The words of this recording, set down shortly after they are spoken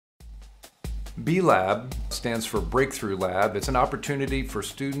B-Lab stands for Breakthrough Lab. It's an opportunity for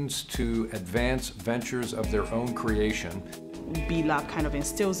students to advance ventures of their own creation. B-Lab kind of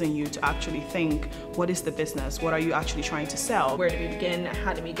instills in you to actually think, what is the business? What are you actually trying to sell? Where do we begin?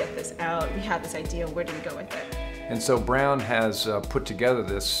 How do we get this out? We have this idea, where do we go with it? And so Brown has put together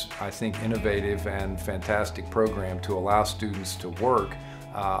this, I think, innovative and fantastic program to allow students to work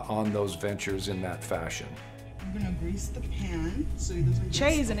on those ventures in that fashion. I'm gonna grease the pan so it doesn't get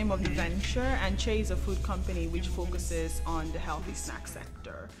Che is the name of the venture, and Che is a food company which focuses on the healthy snack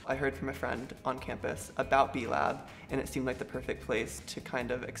sector. I heard from a friend on campus about B-Lab, and it seemed like the perfect place to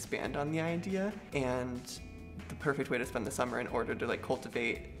kind of expand on the idea and the perfect way to spend the summer in order to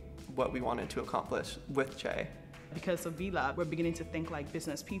cultivate what we wanted to accomplish with Che. Because of B-Lab, we're beginning to think like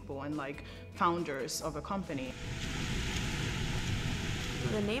business people and like founders of a company.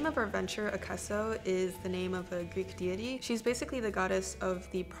 The name of our venture, Akeso, is the name of a Greek deity. She's basically the goddess of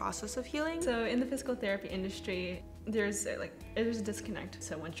the process of healing. So in the physical therapy industry, there's a disconnect.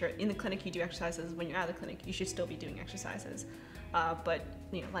 So once you're in the clinic, you do exercises. When you're out of the clinic, you should still be doing exercises. But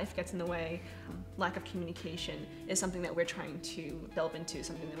life gets in the way. Lack of communication is something that we're trying to delve into,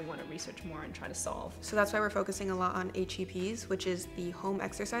 something that we want to research more and try to solve. So that's why we're focusing a lot on HEPs, which is the home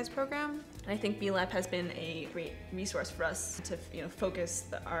exercise program. I think B-Lab has been a great resource for us to focus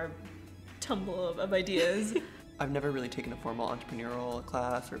our tumble of ideas. I've never really taken a formal entrepreneurial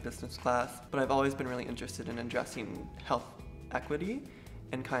class or business class, but I've always been really interested in addressing health equity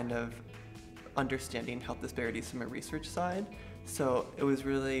and kind of understanding health disparities from a research side. So it was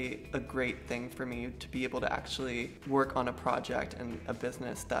really a great thing for me to be able to actually work on a project and a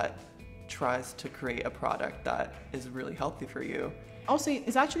business that tries to create a product that is really healthy for you. Also,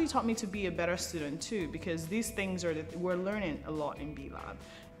 it's actually taught me to be a better student too, because these things we're learning a lot in B-Lab,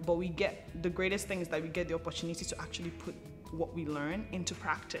 but the greatest thing is that we get the opportunity to actually put what we learn into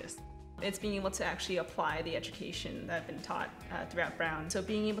practice. It's being able to actually apply the education that I've been taught throughout Brown. So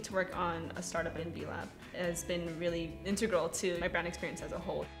being able to work on a startup in B-Lab has been really integral to my Brown experience as a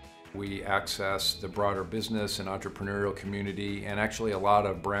whole. We access the broader business and entrepreneurial community and actually a lot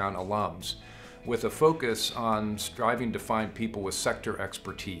of Brown alums with a focus on striving to find people with sector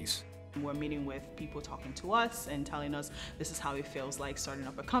expertise. We're meeting with people talking to us and telling us this is how it feels like starting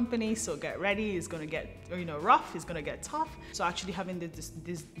up a company, so get ready, it's going to get rough, it's going to get tough. So actually having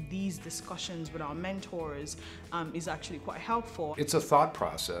these discussions with our mentors is actually quite helpful. It's a thought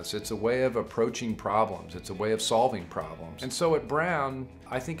process, it's a way of approaching problems, it's a way of solving problems. And so at Brown,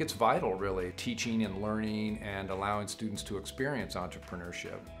 I think it's vital really, teaching and learning and allowing students to experience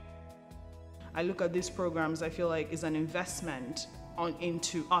entrepreneurship. I look at these programs, I feel like is an investment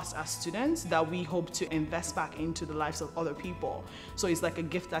into us as students that we hope to invest back into the lives of other people. So it's like a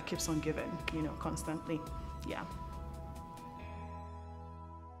gift that keeps on giving, constantly. Yeah.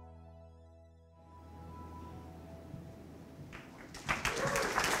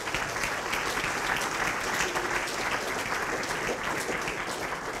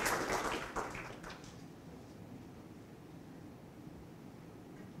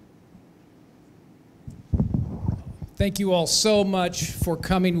 Thank you all so much for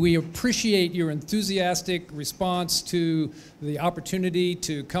coming. We appreciate your enthusiastic response to the opportunity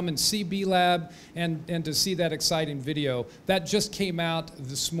to come and see B-Lab and to see that exciting video. That just came out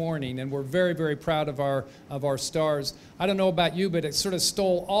this morning, and we're very, very proud of our stars. I don't know about you, but it sort of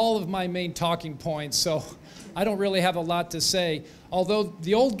stole all of my main talking points, so I don't really have a lot to say. Although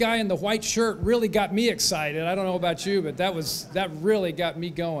the old guy in the white shirt really got me excited. I don't know about you, but that really got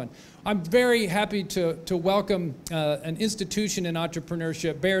me going. I'm very happy to welcome an institution in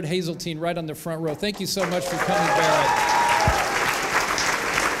entrepreneurship, Baird Hazeltine, right on the front row. Thank you so much for coming, Baird.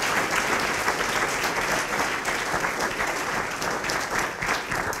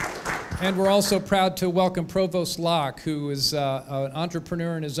 And we're also proud to welcome Provost Locke, who is an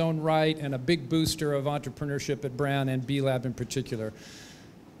entrepreneur in his own right and a big booster of entrepreneurship at Brown and B-Lab in particular.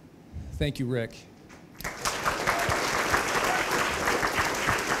 Thank you, Rick.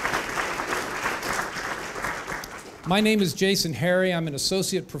 My name is Jason Harry. I'm an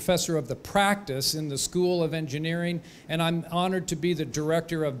associate professor of the practice in the School of Engineering, and I'm honored to be the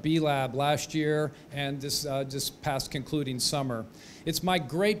director of B-Lab last year and this past concluding summer. It's my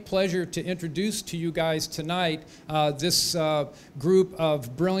great pleasure to introduce to you guys tonight this group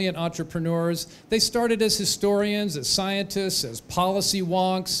of brilliant entrepreneurs. They started as historians, as scientists, as policy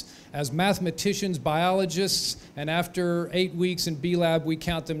wonks, as mathematicians, biologists, and after 8 weeks in B-Lab, we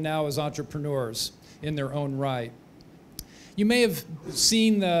count them now as entrepreneurs in their own right. You may have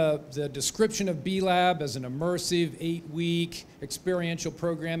seen the description of B-Lab as an immersive 8-week experiential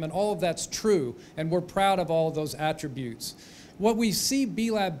program, and all of that's true, and we're proud of all of those attributes. what we see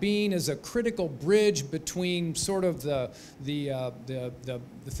B-Lab being is a critical bridge between sort of the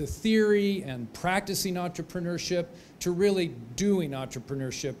theory and practicing entrepreneurship to really doing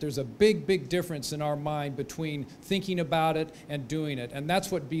entrepreneurship. There's a big, big difference in our mind between thinking about it and doing it, and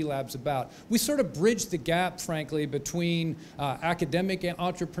that's what B-Lab's about. We sort of bridge the gap, frankly, between academic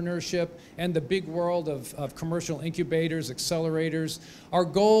entrepreneurship and the big world of commercial incubators, accelerators. Our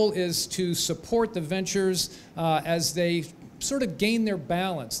goal is to support the ventures as they sort of gain their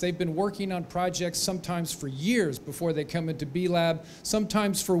balance. They've been working on projects sometimes for years before they come into B-Lab,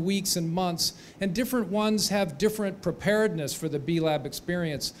 sometimes for weeks and months, and different ones have different preparedness for the B-Lab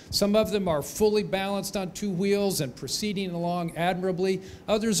experience. Some of them are fully balanced on two wheels and proceeding along admirably.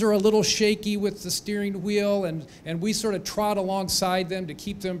 Others are a little shaky with the steering wheel, and we sort of trot alongside them to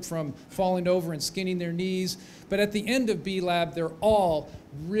keep them from falling over and skinning their knees. But at the end of B-Lab, they're all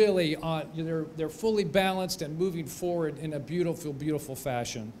really on, they're fully balanced and moving forward in a beautiful, beautiful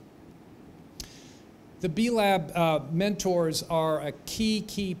fashion. The B-Lab mentors are a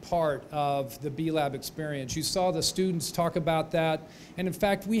key part of the B-Lab experience. You saw the students talk about that. And in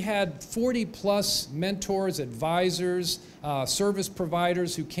fact, we had 40+ mentors, advisors, service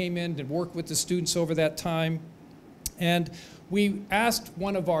providers who came in and worked with the students over that time. And we asked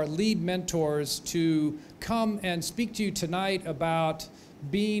one of our lead mentors to come and speak to you tonight about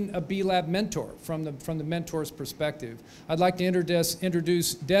being a B-Lab mentor from the mentor's perspective. I'd like to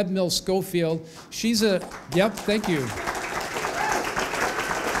introduce Deb Mills Schofield. She's a, yep, thank you.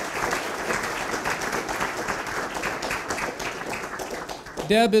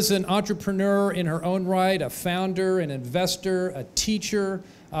 Deb is an entrepreneur in her own right, a founder, an investor, a teacher,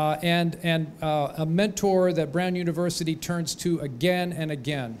 and a mentor that Brown University turns to again and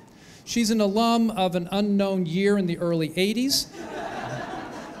again. She's an alum of an unknown year in the early 80s.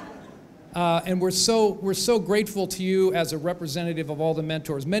 And we're so grateful to you as a representative of all the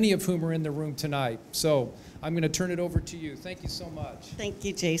mentors, many of whom are in the room tonight. So I'm going to turn it over to you. Thank you so much. Thank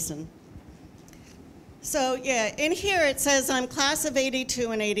you, Jason. So yeah, in here it says I'm class of 82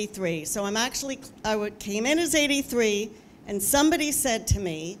 and 83. So I came in as 83, and somebody said to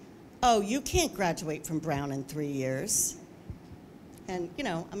me, "Oh, you can't graduate from Brown in 3 years." And you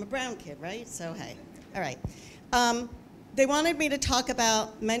know, I'm a Brown kid, right? So hey, all right. They wanted me to talk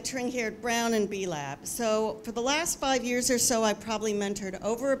about mentoring here at Brown and B-Lab. So for the last 5 years or so, I probably mentored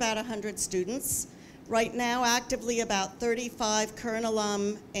over about 100 students. Right now, actively about 35 current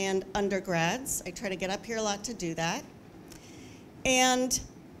alum and undergrads. I try to get up here a lot to do that. And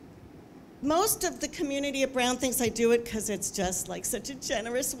most of the community at Brown thinks I do it because it's just like such a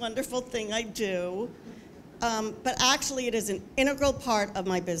generous, wonderful thing I do. But actually, it is an integral part of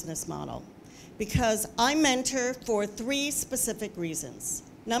my business model, because I mentor for 3 specific reasons.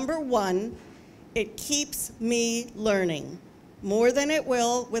 Number 1, it keeps me learning more than it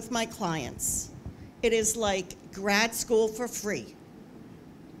will with my clients. It is like grad school for free.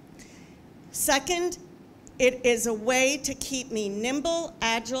 Second, it is a way to keep me nimble,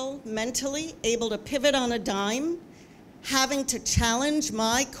 agile, mentally able to pivot on a dime, having to challenge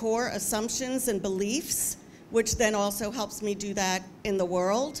my core assumptions and beliefs, which then also helps me do that in the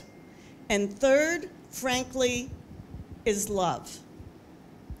world. And third, frankly, is love.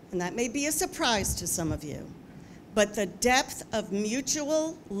 And that may be a surprise to some of you, but the depth of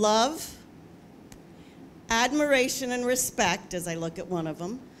mutual love, admiration, and respect, as I look at one of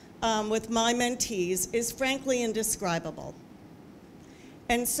them, with my mentees is frankly indescribable.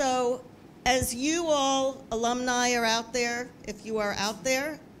 And so, as you all alumni are out there, if you are out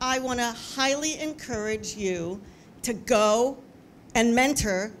there, I want to highly encourage you to go and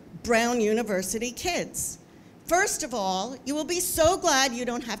mentor Brown University kids. First of all, you will be so glad you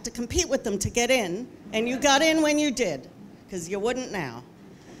don't have to compete with them to get in, and you got in when you did, because you wouldn't now.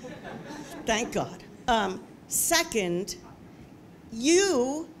 Thank God. Second,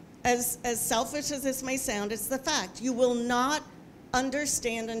 you, as selfish as this may sound, it's the fact, you will not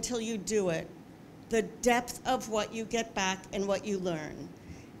understand until you do it the depth of what you get back and what you learn.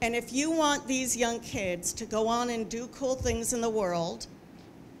 And if you want these young kids to go on and do cool things in the world,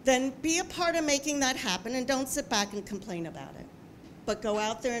 then be a part of making that happen, and don't sit back and complain about it, but go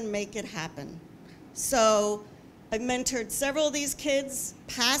out there and make it happen. So I've mentored several of these kids,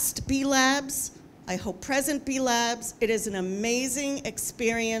 past B-Labs, I hope present B-Labs. It is an amazing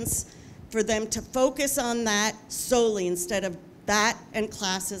experience for them to focus on that solely instead of that and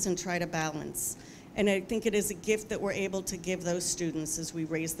classes and try to balance. And I think it is a gift that we're able to give those students as we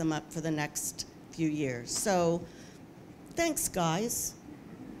raise them up for the next few years. So thanks, guys.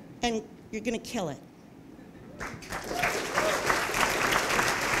 And you're going to kill it.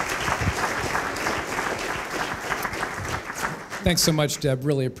 Thanks so much, Deb.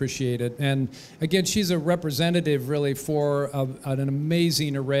 Really appreciate it. And again, she's a representative really for an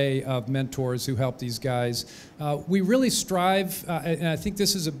amazing array of mentors who help these guys. We really strive, and I think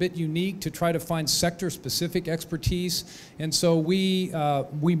this is a bit unique, to try to find sector-specific expertise. And so we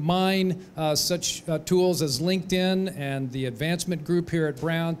mine such tools as LinkedIn and the advancement group here at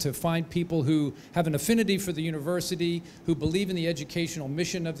Brown to find people who have an affinity for the university, who believe in the educational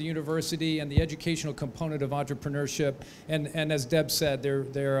mission of the university and the educational component of entrepreneurship. And as Deb said,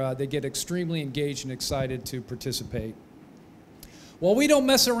 they get extremely engaged and excited to participate. Well, we don't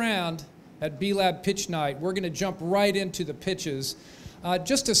mess around at B-Lab Pitch Night. We're going to jump right into the pitches.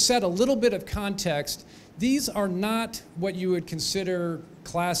 Just to set a little bit of context, these are not what you would consider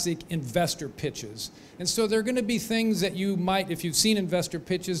classic investor pitches. And so they're going to be things that you might, if you've seen investor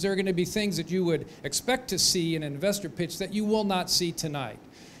pitches, they're going to be things that you would expect to see in an investor pitch that you will not see tonight.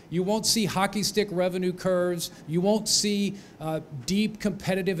 You won't see hockey stick revenue curves. You won't see deep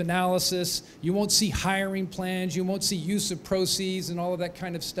competitive analysis. You won't see hiring plans. You won't see use of proceeds and all of that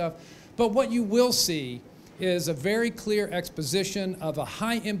kind of stuff. But what you will see is a very clear exposition of a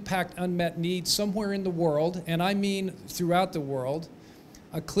high impact unmet need somewhere in the world, and I mean throughout the world,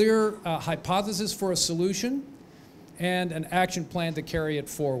 a clear hypothesis for a solution, and an action plan to carry it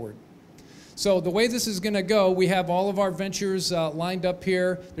forward. So the way this is going to go, we have all of our ventures lined up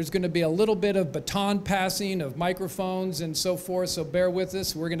here. There's going to be a little bit of baton passing of microphones and so forth, so bear with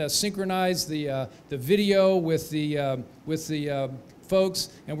us. We're going to synchronize the video with the folks,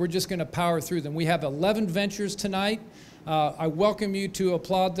 and we're just going to power through them. We have 11 ventures tonight. I welcome you to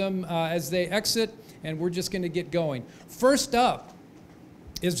applaud them as they exit, and we're just going to get going. First up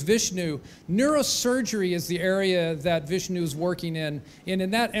is Vishnu. Neurosurgery is the area that Vishnu is working in, and in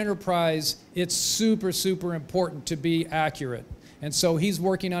that enterprise, it's super, super important to be accurate. And so he's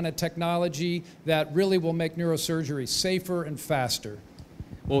working on a technology that really will make neurosurgery safer and faster.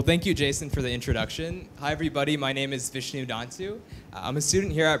 Well, thank you, Jason, for the introduction. Hi, everybody. My name is Vishnu Dantu. I'm a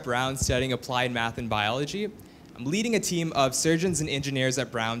student here at Brown studying applied math and biology. I'm leading a team of surgeons and engineers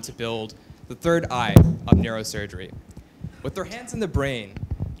at Brown to build the third eye of neurosurgery. With their hands in the brain,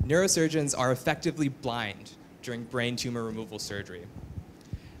 neurosurgeons are effectively blind during brain tumor removal surgery.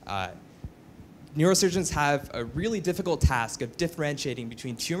 Neurosurgeons have a really difficult task of differentiating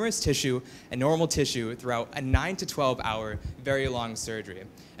between tumorous tissue and normal tissue throughout a 9 to 12 hour, very long surgery.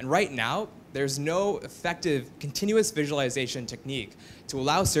 And right now, there's no effective continuous visualization technique to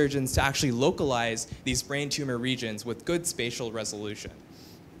allow surgeons to actually localize these brain tumor regions with good spatial resolution.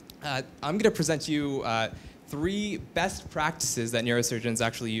 I'm going to present to you 3 best practices that neurosurgeons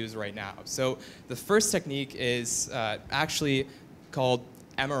actually use right now. So the first technique is actually called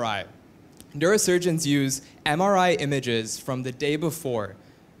MRI. Neurosurgeons use MRI images from the day before,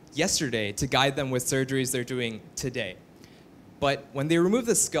 yesterday, to guide them with surgeries they're doing today. But when they remove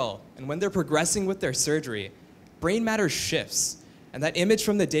the skull and when they're progressing with their surgery, brain matter shifts, and that image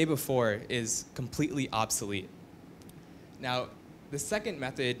from the day before is completely obsolete. Now, the second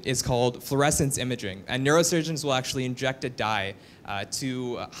method is called fluorescence imaging, and neurosurgeons will actually inject a dye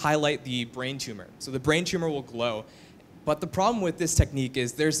to highlight the brain tumor. So the brain tumor will glow, but the problem with this technique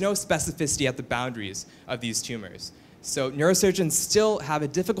is there's no specificity at the boundaries of these tumors. So neurosurgeons still have a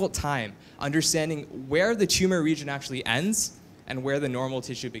difficult time understanding where the tumor region actually ends and where the normal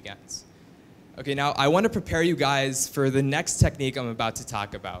tissue begins. Okay, now I want to prepare you guys for the next technique I'm about to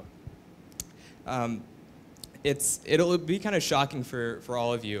talk about. It'll be kind of shocking for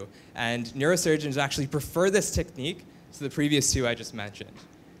all of you, and neurosurgeons actually prefer this technique to the previous 2 I just mentioned.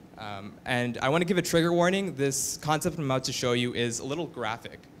 And I want to give a trigger warning. This concept I'm about to show you is a little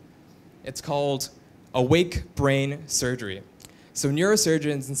graphic. It's called awake brain surgery. So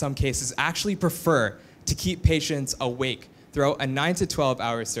neurosurgeons in some cases actually prefer to keep patients awake throughout a 9 to 12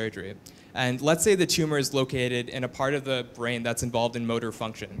 hour surgery. And let's say the tumor is located in a part of the brain that's involved in motor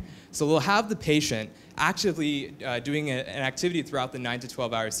function. So they'll have the patient actively doing an activity throughout the 9 to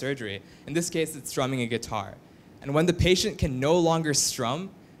 12 hour surgery. In this case, it's strumming a guitar. And when the patient can no longer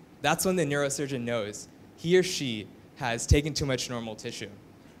strum, that's when the neurosurgeon knows he or she has taken too much normal tissue.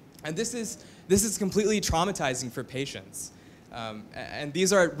 And this is completely traumatizing for patients. And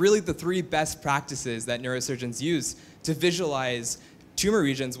these are really the 3 best practices that neurosurgeons use to visualize tumor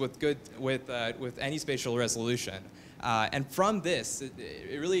regions with any spatial resolution. And from this,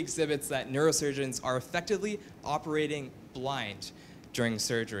 it really exhibits that neurosurgeons are effectively operating blind during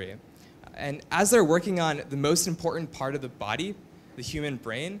surgery. And as they're working on the most important part of the body, the human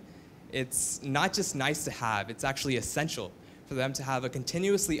brain, it's not just nice to have, it's actually essential for them to have a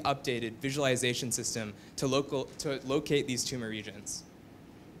continuously updated visualization system to locate these tumor regions.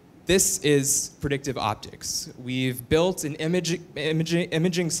 This is predictive optics. We've built an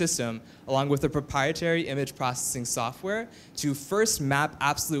imaging system along with a proprietary image processing software to first map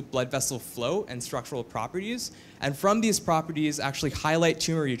absolute blood vessel flow and structural properties, and from these properties actually highlight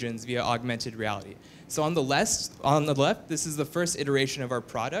tumor regions via augmented reality. So on the left, this is the first iteration of our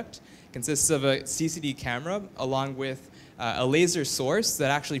product. It consists of a CCD camera along with a laser source that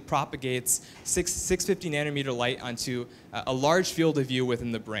actually propagates 650 nanometer light onto a large field of view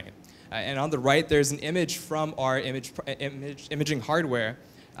within the brain. And on the right, there's an image from our imaging hardware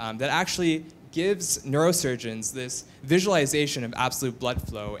that actually gives neurosurgeons this visualization of absolute blood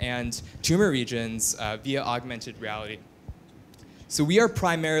flow and tumor regions via augmented reality. So we are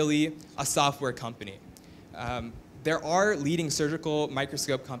primarily a software company. There are leading surgical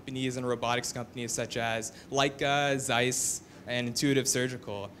microscope companies and robotics companies such as Leica, Zeiss, and Intuitive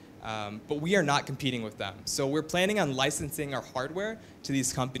Surgical, but we are not competing with them. So we're planning on licensing our hardware to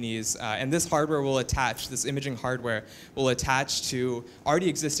these companies, and this hardware will attach, this imaging hardware will attach to already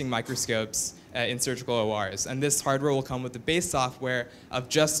existing microscopes in surgical ORs. And this hardware will come with the base software of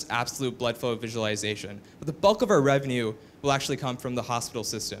just absolute blood flow visualization. But the bulk of our revenue will actually come from the hospital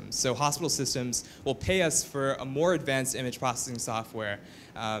systems. So hospital systems will pay us for a more advanced image processing software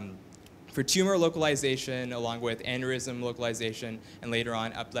for tumor localization, along with aneurysm localization, and later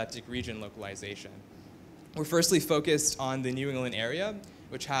on epileptic region localization. We're firstly focused on the New England area,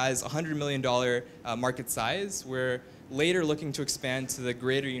 which has a $100 million market size. We're later looking to expand to the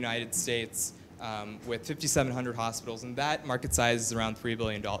greater United States with 5,700 hospitals, and that market size is around $3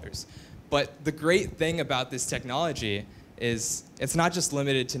 billion. But the great thing about this technology is it's not just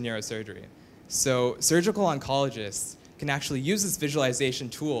limited to neurosurgery. So surgical oncologists can actually use this visualization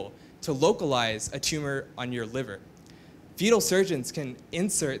tool to localize a tumor on your liver. Fetal surgeons can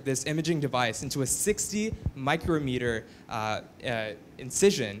insert this imaging device into a 60 micrometer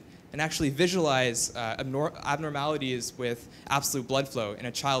incision and actually visualize abnormalities with absolute blood flow in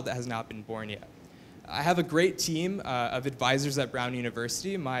a child that has not been born yet. I have a great team of advisors at Brown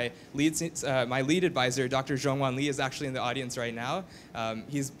University. My lead advisor, Dr. Zhongwan Li, is actually in the audience right now.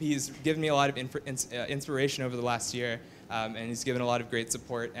 He's given me a lot of inspiration over the last year, and he's given a lot of great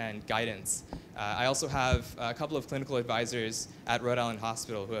support and guidance. I also have a couple of clinical advisors at Rhode Island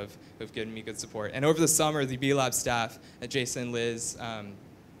Hospital who have given me good support. And over the summer, the B-Lab staff, Jason, Liz,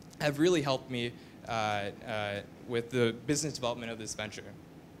 have really helped me with the business development of this venture.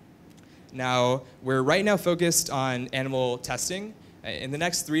 Now, we're right now focused on animal testing. In the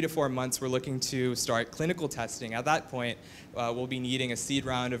next 3 to 4 months, we're looking to start clinical testing. At that point, we'll be needing a seed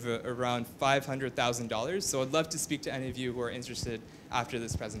round of around $500,000. So I'd love to speak to any of you who are interested after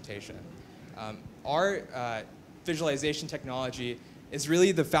this presentation. Our visualization technology is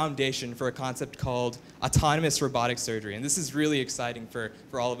really the foundation for a concept called autonomous robotic surgery. And this is really exciting for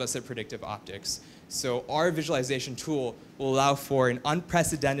all of us at Predictive Optics. So our visualization tool will allow for an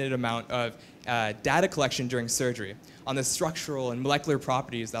unprecedented amount of data collection during surgery on the structural and molecular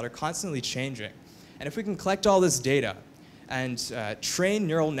properties that are constantly changing. And if we can collect all this data and train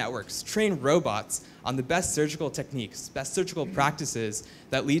neural networks, train robots on the best surgical techniques, best surgical practices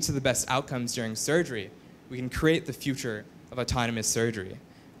that lead to the best outcomes during surgery, we can create the future of autonomous surgery.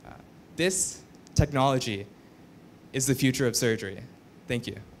 This technology is the future of surgery. Thank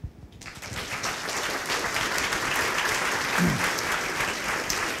you.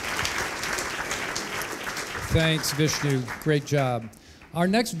 Thanks, Vishnu. Great job. Our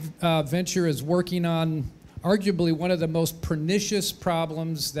next venture is working on arguably one of the most pernicious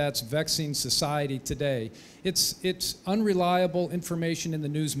problems that's vexing society today. It's unreliable information in the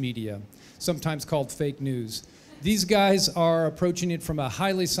news media, sometimes called fake news. These guys are approaching it from a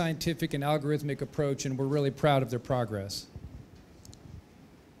highly scientific and algorithmic approach, and we're really proud of their progress.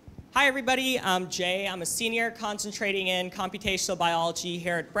 Hi everybody, I'm Jay. I'm a senior concentrating in computational biology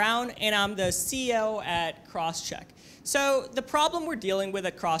here at Brown, and I'm the CEO at Crosscheck. So the problem we're dealing with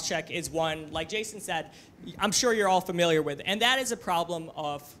at Crosscheck is one, like Jason said, I'm sure you're all familiar with, and that is a problem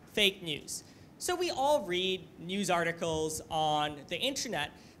of fake news. So we all read news articles on the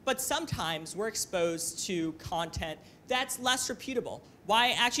internet, but sometimes we're exposed to content that's less reputable.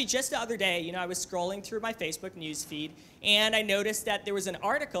 Why, actually just the other day, I was scrolling through my Facebook news feed and I noticed that there was an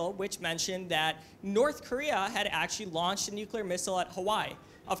article which mentioned that North Korea had actually launched a nuclear missile at Hawaii.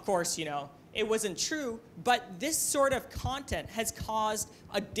 Of course, it wasn't true, but this sort of content has caused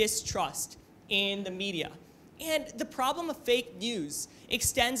a distrust in the media. And the problem of fake news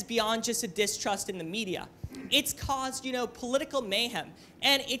extends beyond just a distrust in the media. It's caused, political mayhem,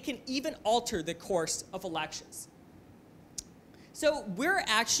 and it can even alter the course of elections. So we're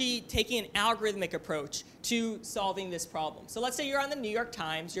actually taking an algorithmic approach to solving this problem. So let's say you're on the New York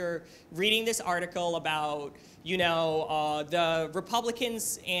Times, you're reading this article about, the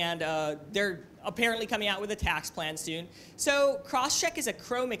Republicans and they're apparently coming out with a tax plan soon. So Crosscheck is a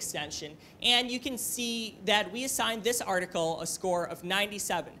Chrome extension, and you can see that we assigned this article a score of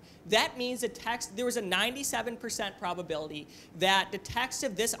 97. That means there was a 97% probability that the text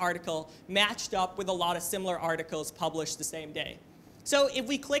of this article matched up with a lot of similar articles published the same day. So if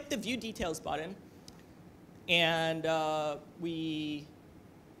we click the View Details button and we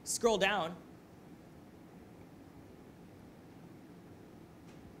scroll down,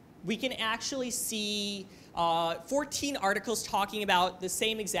 we can actually see 14 articles talking about the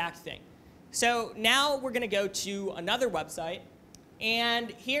same exact thing. So now we're going to go to another website. And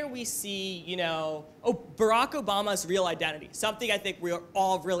here we see, Barack Obama's real identity, something I think we're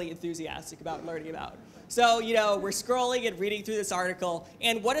all really enthusiastic about learning about. So, we're scrolling and reading through this article,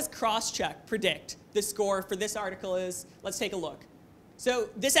 and what does Crosscheck predict the score for this article is? Let's take a look. So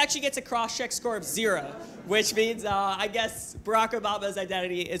this actually gets a Crosscheck score of 0, which means, I guess, Barack Obama's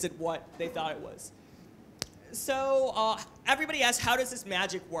identity isn't what they thought it was. So everybody asks, how does this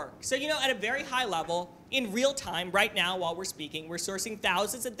magic work? So, at a very high level, in real time, right now, while we're speaking, we're sourcing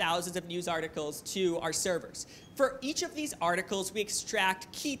thousands and thousands of news articles to our servers. For each of these articles, we extract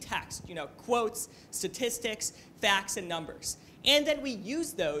key text, quotes, statistics, facts, and numbers. And then we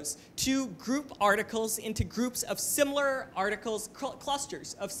use those to group articles into groups of similar articles,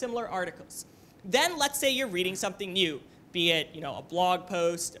 clusters of similar articles. Then let's say you're reading something new, be it a blog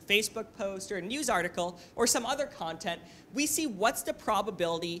post, a Facebook post, or a news article, or some other content. We see what's the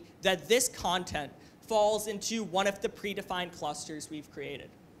probability that this content falls into one of the predefined clusters we've created.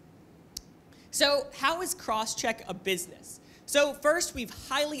 So how is Crosscheck a business? So first, we've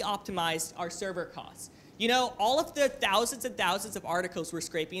highly optimized our server costs. All of the thousands and thousands of articles we're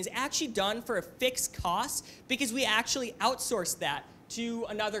scraping is actually done for a fixed cost because we actually outsource that to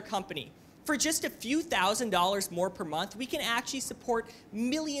another company. For just a few $1,000s more per month, we can actually support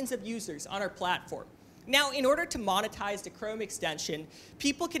millions of users on our platform. Now, in order to monetize the Chrome extension,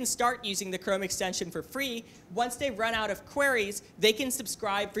 people can start using the Chrome extension for free. Once they run out of queries, they can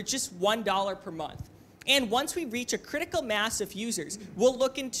subscribe for just $1 per month. And once we reach a critical mass of users, we'll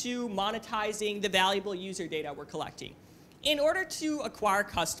look into monetizing the valuable user data we're collecting. In order to acquire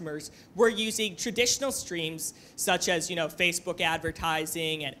customers, we're using traditional streams such as Facebook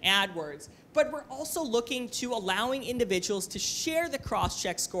advertising and AdWords, but we're also looking to allowing individuals to share the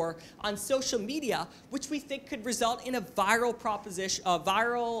Crosscheck score on social media, which we think could result in a viral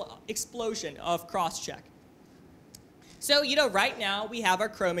explosion of Crosscheck. So, right now we have our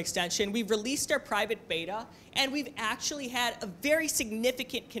Chrome extension. We've released our private beta, and we've actually had a very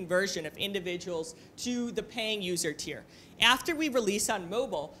significant conversion of individuals to the paying user tier. After we release on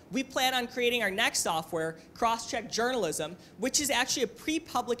mobile, we plan on creating our next software, Crosscheck Journalism, which is actually a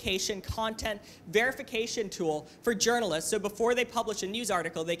pre-publication content verification tool for journalists. So before they publish a news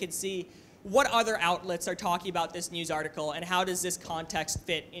article, they can see what other outlets are talking about this news article and how does this context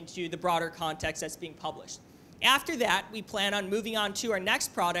fit into the broader context that's being published. After that, we plan on moving on to our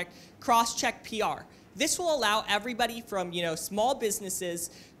next product, Crosscheck PR. This will allow everybody from small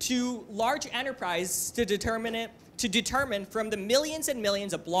businesses to large enterprises to determine from the millions and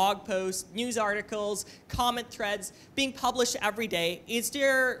millions of blog posts, news articles, comment threads being published every day, is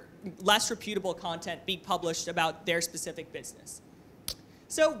there less reputable content being published about their specific business.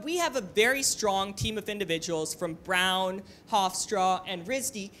 So we have a very strong team of individuals from Brown, Hofstra, and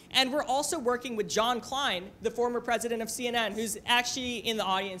RISD, and we're also working with John Klein, the former president of CNN, who's actually in the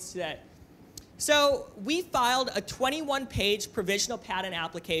audience today. So we filed a 21-page provisional patent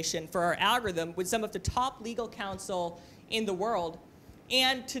application for our algorithm with some of the top legal counsel in the world.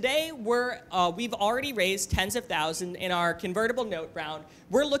 And today, we've already raised tens of thousands in our convertible note round.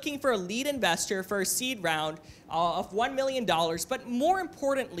 We're looking for a lead investor for a seed round of $1 million. But more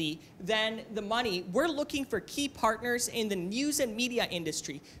importantly than the money, we're looking for key partners in the news and media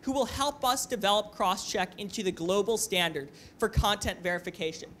industry who will help us develop Crosscheck into the global standard for content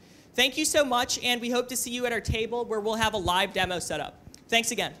verification. Thank you so much, and we hope to see you at our table where we'll have a live demo set up.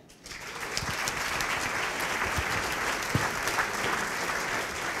 Thanks again.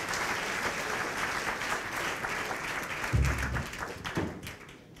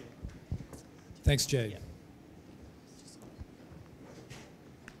 Thanks, Jay.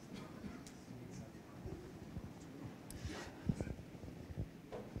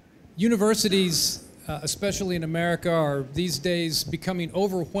 Universities, especially in America, are these days becoming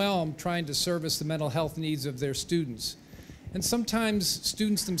overwhelmed trying to service the mental health needs of their students. And sometimes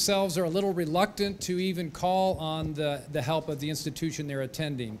students themselves are a little reluctant to even call on the help of the institution they're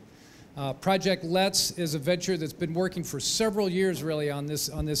attending. Project Let's is a venture that's been working for several years really on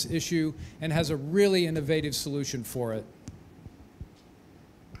this issue and has a really innovative solution for it.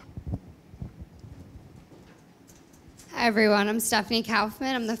 Hi everyone, I'm Stephanie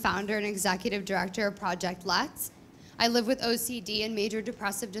Kaufman. I'm the founder and executive director of Project Let's. I live with OCD and major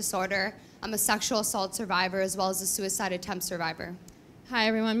depressive disorder. I'm a sexual assault survivor as well as a suicide attempt survivor. Hi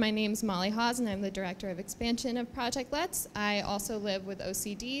everyone, my name is Molly Hawes and I'm the Director of Expansion of Project Let's. I also live with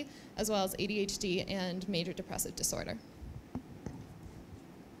OCD as well as ADHD and major depressive disorder.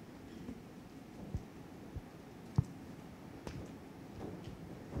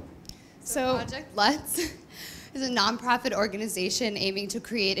 So Project Let's is a nonprofit organization aiming to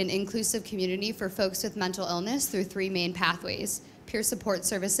create an inclusive community for folks with mental illness through 3 main pathways: peer support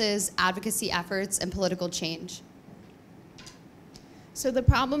services, advocacy efforts, and political change. So the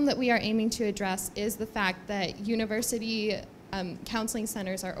problem that we are aiming to address is the fact that university counseling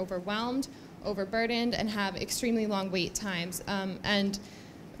centers are overwhelmed, overburdened, and have extremely long wait times. And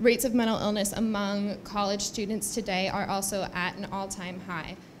rates of mental illness among college students today are also at an all-time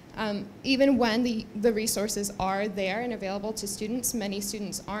high. Even when the resources are there and available to students, many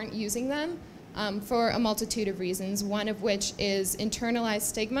students aren't using them for a multitude of reasons, one of which is internalized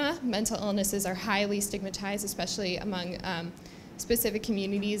stigma. Mental illnesses are highly stigmatized, especially among specific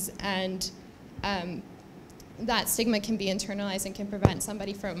communities, and that stigma can be internalized and can prevent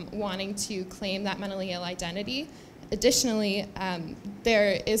somebody from wanting to claim that mentally ill identity. Additionally,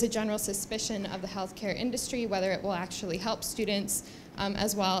 there is a general suspicion of the healthcare industry, whether it will actually help students,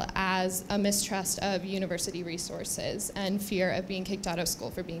 as well as a mistrust of university resources and fear of being kicked out of school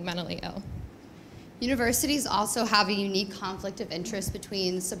for being mentally ill. Universities also have a unique conflict of interest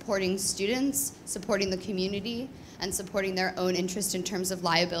between supporting students, supporting the community, and supporting their own interest in terms of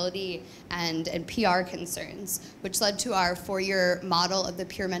liability and PR concerns, which led to our 4-year model of the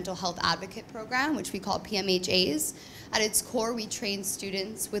Peer Mental Health Advocate Program, which we call PMHAs. At its core, we train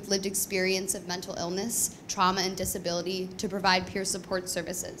students with lived experience of mental illness, trauma, and disability to provide peer support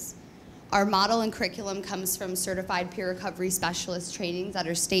services. Our model and curriculum comes from certified peer recovery specialist trainings that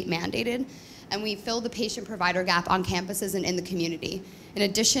are state mandated, and we fill the patient-provider gap on campuses and in the community. In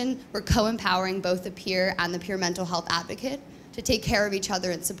addition, we're co-empowering both the peer and the peer mental health advocate to take care of each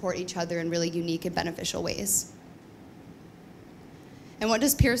other and support each other in really unique and beneficial ways. And what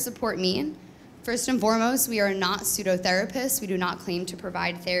does peer support mean? First and foremost, we are not pseudotherapists. We do not claim to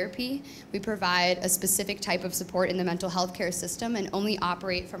provide therapy. We provide a specific type of support in the mental health care system and only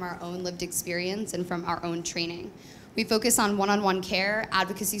operate from our own lived experience and from our own training. We focus on one-on-one care,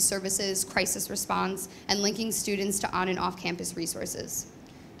 advocacy services, crisis response, and linking students to on and off-campus resources.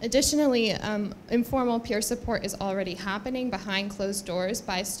 Additionally, informal peer support is already happening behind closed doors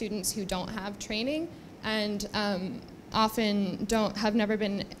by students who don't have training and often have never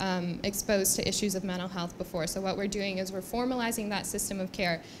been exposed to issues of mental health before. So what we're doing is we're formalizing that system of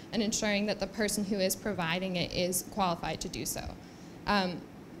care and ensuring that the person who is providing it is qualified to do so.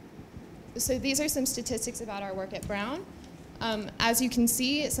 So these are some statistics about our work at Brown. As you can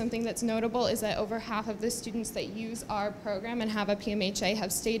see, something that's notable is that over half of the students that use our program and have a PMHA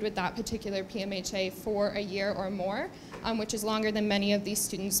have stayed with that particular PMHA for a year or more, which is longer than many of these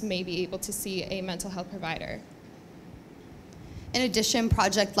students may be able to see a mental health provider. In addition,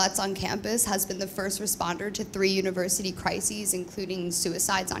 Project Let's on campus has been the first responder to 3 university crises, including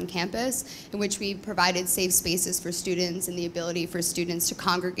suicides on campus, in which we provided safe spaces for students and the ability for students to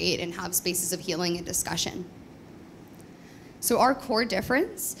congregate and have spaces of healing and discussion. So our core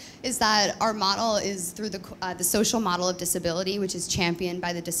difference is that our model is through the social model of disability, which is championed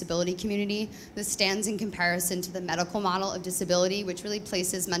by the disability community. This stands in comparison to the medical model of disability, which really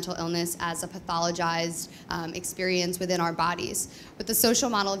places mental illness as a pathologized experience within our bodies. But the social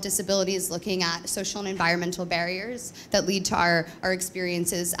model of disability is looking at social and environmental barriers that lead to our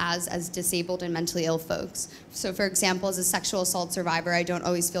experiences as disabled and mentally ill folks. So for example, as a sexual assault survivor, I don't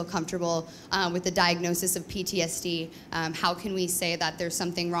always feel comfortable with the diagnosis of PTSD. How can we say that there's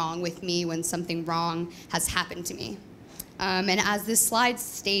something wrong with me when something wrong has happened to me? And as this slide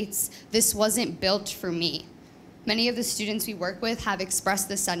states, this wasn't built for me. Many of the students we work with have expressed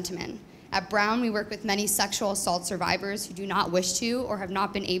this sentiment. At Brown, we work with many sexual assault survivors who do not wish to or have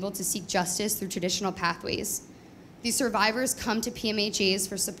not been able to seek justice through traditional pathways. These survivors come to PMHAs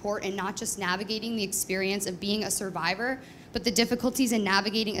for support in not just navigating the experience of being a survivor, but the difficulties in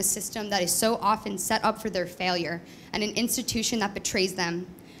navigating a system that is so often set up for their failure and an institution that betrays them.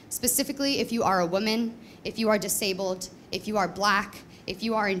 Specifically, if you are a woman, if you are disabled, if you are Black, if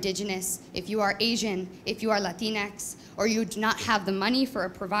you are Indigenous, if you are Asian, if you are Latinx, or you do not have the money for a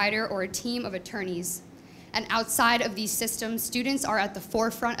provider or a team of attorneys. And outside of these systems, students are at the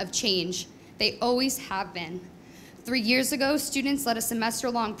forefront of change. They always have been. 3 years ago, students led a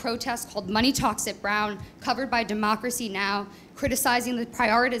semester-long protest called Money Talks at Brown, covered by Democracy Now!, criticizing the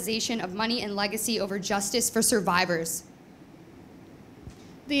prioritization of money and legacy over justice for survivors.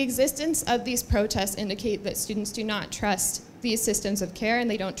 The existence of these protests indicate that students do not trust these systems of care and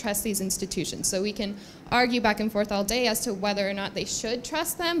they don't trust these institutions. So we can argue back and forth all day as to whether or not they should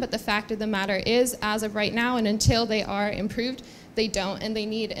trust them, but the fact of the matter is, as of right now and until they are improved, they don't, and they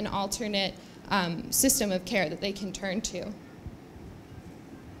need an alternate system of care that they can turn to.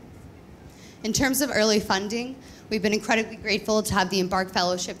 In terms of early funding, we've been incredibly grateful to have the Embark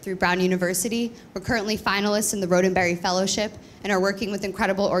Fellowship through Brown University. We're currently finalists in the Roddenberry Fellowship and are working with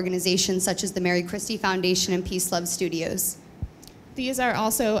incredible organizations such as the Mary Christie Foundation and Peace Love Studios. These are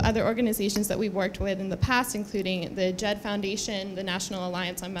also other organizations that we've worked with in the past, including the JED Foundation, the National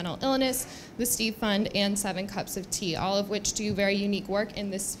Alliance on Mental Illness, the Steve Fund, and 7 Cups of Tea, all of which do very unique work in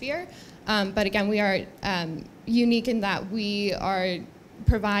this sphere. But again, we are unique in that we are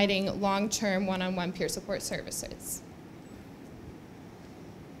providing long-term one-on-one peer support services.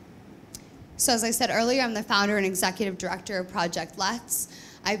 So as I said earlier, I'm the founder and executive director of Project Let's.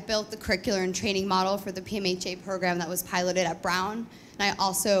 I've built the curricular and training model for the PMHA program that was piloted at Brown. And I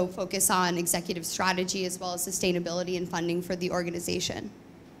also focus on executive strategy as well as sustainability and funding for the organization.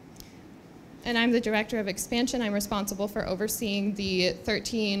 And I'm the director of expansion. I'm responsible for overseeing the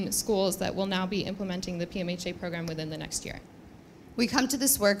 13 schools that will now be implementing the PMHA program within the next year. We come to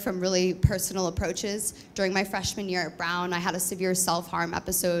this work from really personal approaches. During my freshman year at Brown, I had a severe self-harm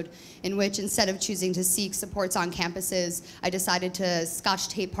episode in which, instead of choosing to seek supports on campuses, I decided to scotch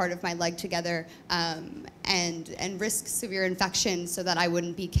tape part of my leg together and risk severe infection so that I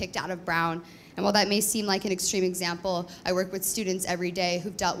wouldn't be kicked out of Brown. And while that may seem like an extreme example, I work with students every day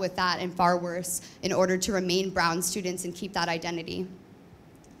who've dealt with that and far worse in order to remain Brown students and keep that identity.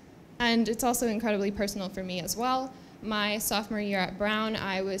 And it's also incredibly personal for me as well. My sophomore year at Brown,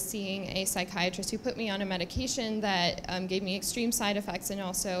 I was seeing a psychiatrist who put me on a medication that gave me extreme side effects and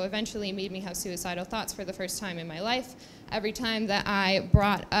also eventually made me have suicidal thoughts for the first time in my life. Every time that I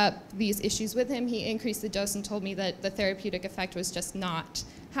brought up these issues with him, he increased the dose and told me that the therapeutic effect was just not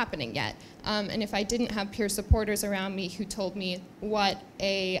happening yet. And if I didn't have peer supporters around me who told me what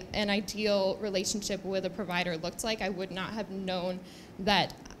an ideal relationship with a provider looked like, I would not have known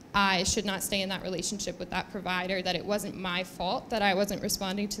that I should not stay in that relationship with that provider, that it wasn't my fault that I wasn't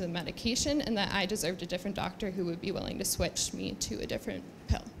responding to the medication, and that I deserved a different doctor who would be willing to switch me to a different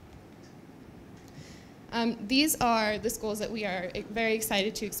pill. These are the schools that we are very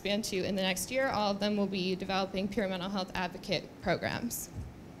excited to expand to in the next year. All of them will be developing peer mental health advocate programs.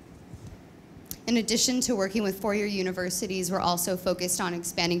 In addition to working with four-year universities, we're also focused on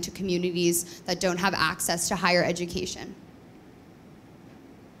expanding to communities that don't have access to higher education.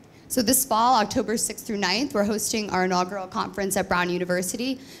 So this fall, October 6th through 9th, we're hosting our inaugural conference at Brown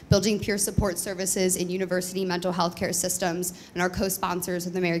University, Building Peer Support Services in University Mental Health Care Systems, and our co-sponsors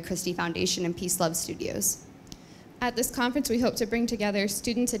are the Mary Christie Foundation and Peace Love Studios. At this conference, we hope to bring together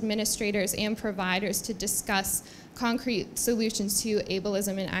students, administrators, and providers to discuss concrete solutions to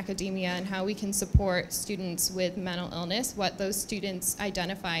ableism in academia and how we can support students with mental illness, what those students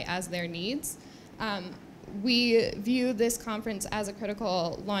identify as their needs. We view this conference as a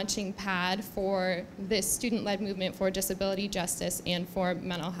critical launching pad for this student-led movement for disability justice and for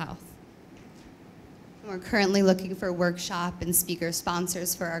mental health. We're currently looking for workshop and speaker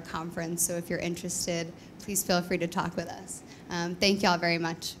sponsors for our conference, so if you're interested, please feel free to talk with us. Thank you all very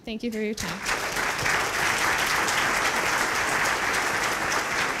much. Thank you for your time.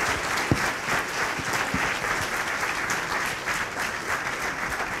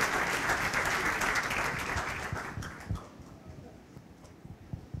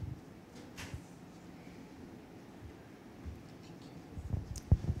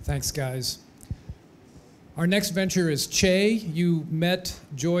 Thanks, guys. Our next venture is Che. You met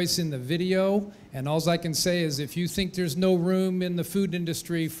Joyce in the video, and all I can say is if you think there's no room in the food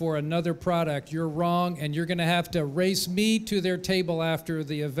industry for another product, you're wrong, and you're going to have to race me to their table after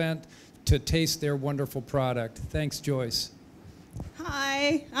the event to taste their wonderful product. Thanks, Joyce.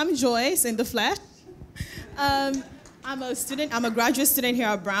 Hi, I'm Joyce in the flesh. I'm a graduate student here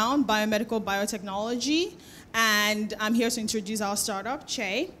at Brown, Biomedical Biotechnology, and I'm here to introduce our startup,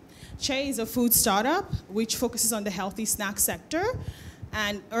 Che. Che is a food startup which focuses on the healthy snack sector.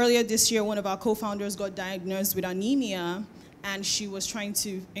 And earlier this year, one of our co-founders got diagnosed with anemia, and she was trying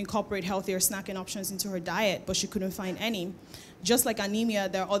to incorporate healthier snacking options into her diet, but she couldn't find any. Just like anemia,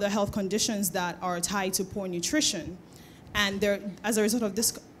 there are other health conditions that are tied to poor nutrition. And as a result of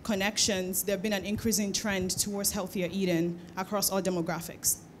these connections, there have been an increasing trend towards healthier eating across all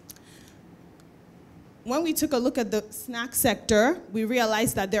demographics. When we took a look at the snack sector, we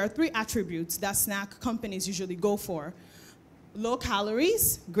realized that there are 3 attributes that snack companies usually go for: low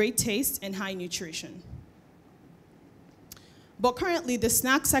calories, great taste, and high nutrition. But currently, the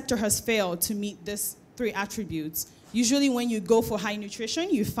snack sector has failed to meet these 3 attributes. Usually when you go for high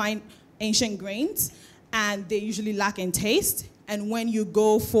nutrition, you find ancient grains, and they usually lack in taste. And when you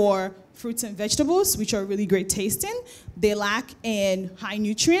go for fruits and vegetables, which are really great tasting, they lack in high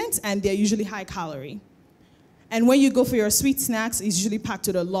nutrients, and they're usually high calorie. And when you go for your sweet snacks, it's usually packed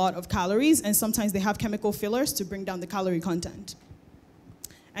with a lot of calories, and sometimes they have chemical fillers to bring down the calorie content.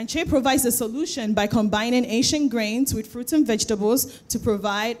 And Che provides a solution by combining Asian grains with fruits and vegetables to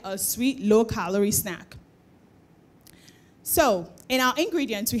provide a sweet, low-calorie snack. So, in our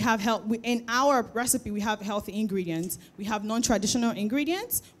ingredients, in our recipe, we have healthy ingredients. We have non-traditional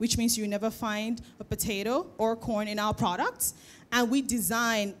ingredients, which means you never find a potato or corn in our products. And we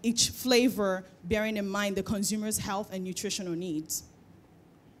design each flavor bearing in mind the consumer's health and nutritional needs.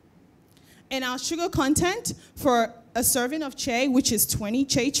 In our sugar content, for a serving of Che, which is 20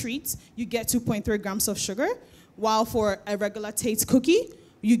 Che treats, you get 2.3 grams of sugar, while for a regular Tate's cookie,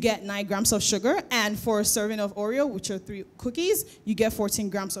 you get 9 grams of sugar, and for a serving of Oreo, which are 3 cookies, you get 14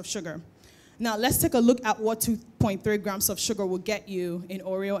 grams of sugar. Now let's take a look at what 2.3 grams of sugar will get you in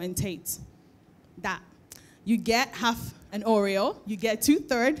Oreo and Tate's. You get half an Oreo, you get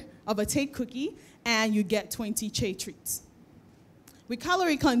 2/3 of a Tate cookie, and you get 20 Che treats. With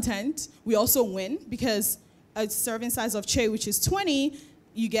calorie content, we also win because a serving size of Che, which is 20,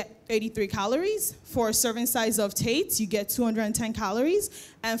 you get 83 calories. For a serving size of Tate's, you get 210 calories.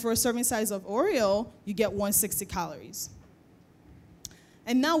 And for a serving size of Oreo, you get 160 calories.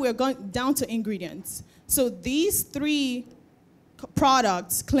 And now we're going down to ingredients. So these 3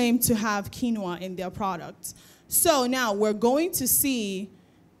 products claim to have quinoa in their products. So now we're going to see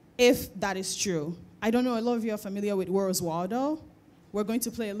if that is true. I don't know, a lot of you are familiar with Where's Waldo. We're going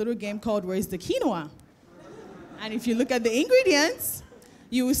to play a little game called Where's the Quinoa? And if you look at the ingredients,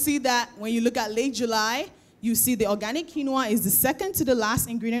 you will see that when you look at Late July, you see the organic quinoa is the second to the last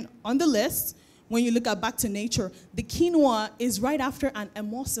ingredient on the list. When you look at Back to Nature, the quinoa is right after an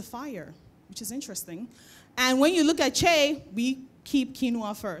emulsifier, which is interesting. And when you look at Che, we keep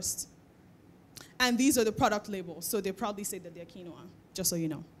quinoa first. And these are the product labels, so they probably say that they're quinoa, just so you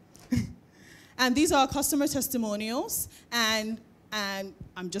know. And these are customer testimonials, and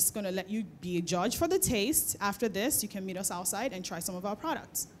I'm just gonna let you be a judge for the taste. After this, you can meet us outside and try some of our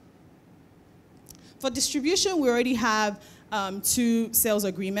products. For distribution, we already have 2 sales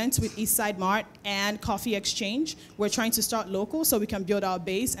agreements with Eastside Mart and Coffee Exchange. We're trying to start local so we can build our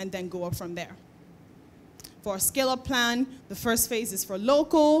base and then go up from there. For our scale-up plan, the first phase is for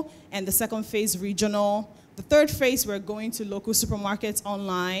local, and the second phase, regional. The third phase, we're going to local supermarkets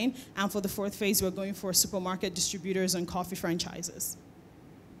online, and for the 4th phase, we're going for supermarket distributors and coffee franchises.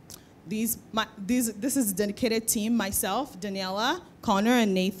 This is a dedicated team, myself, Daniela, Connor,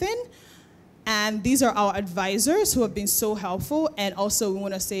 and Nathan. And these are our advisors who have been so helpful, and also we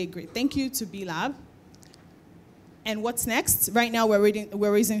want to say a great thank you to B-Lab. And what's next? Right now,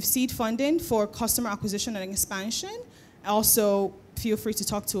 we're raising seed funding for customer acquisition and expansion. Also, feel free to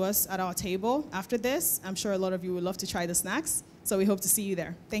talk to us at our table after this. I'm sure a lot of you would love to try the snacks, so we hope to see you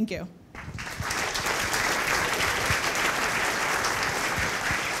there. Thank you.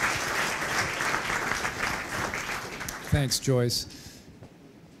 Thanks, Joyce.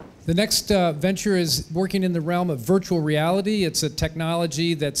 The next venture is working in the realm of virtual reality. It's a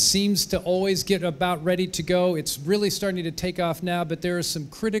technology that seems to always get about ready to go. It's really starting to take off now, but there are some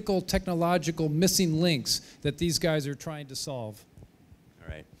critical technological missing links that these guys are trying to solve. All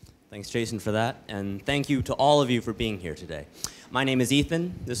right. Thanks, Jason, for that. And thank you to all of you for being here today. My name is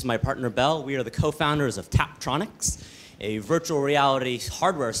Ethan. This is my partner, Belle. We are the co-founders of Taptronics, a virtual reality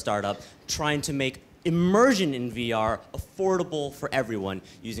hardware startup trying to make immersion in VR affordable for everyone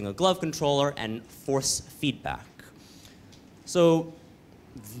using a glove controller and force feedback. So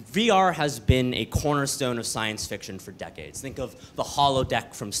VR has been a cornerstone of science fiction for decades. Think of the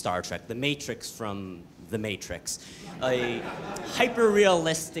holodeck from Star Trek, the Matrix from The Matrix, a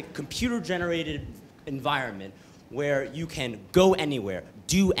hyper-realistic computer-generated environment where you can go anywhere,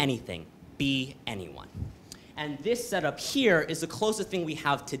 do anything, be anyone. And this setup here is the closest thing we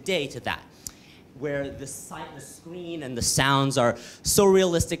have today to that, where the screen and the sounds are so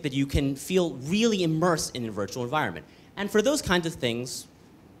realistic that you can feel really immersed in a virtual environment. And for those kinds of things,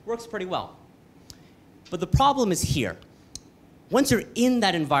 works pretty well. But the problem is here. Once you're in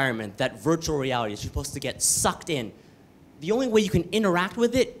that environment, that virtual reality, you're supposed to get sucked in. The only way you can interact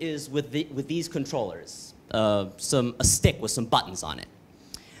with it is with these controllers, a stick with some buttons on it.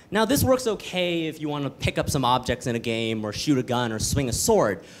 Now, this works okay if you want to pick up some objects in a game or shoot a gun or swing a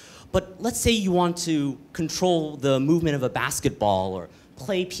sword. But let's say you want to control the movement of a basketball or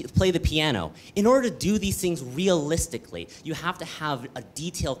play the piano. In order to do these things realistically, you have to have a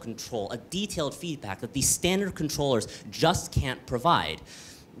detailed control, a detailed feedback that these standard controllers just can't provide.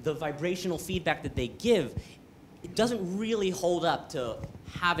 The vibrational feedback that they give, it doesn't really hold up to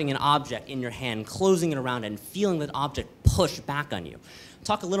having an object in your hand, closing it around and feeling that object push back on you.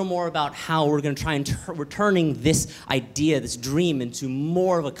 Talk a little more about how we're going to try and we're turning this idea, this dream, into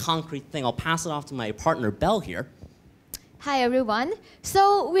more of a concrete thing. I'll pass it off to my partner, Belle, here. Hi, everyone.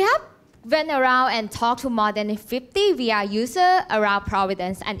 So we have went around and talked to more than 50 VR users around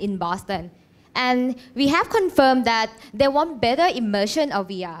Providence and in Boston. And we have confirmed that they want better immersion of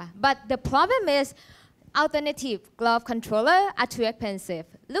VR. But the problem is alternative glove controller are too expensive.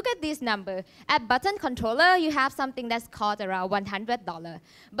 Look at this number. At button controller, you have something that's cost around $100.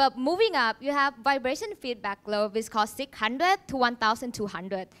 But moving up, you have vibration feedback glove, which costs $600 to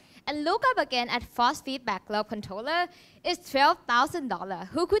 $1,200. And look up again at force feedback glove controller, it's $12,000.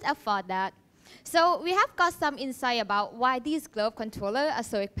 Who could afford that? So we have got some insight about why these glove controllers are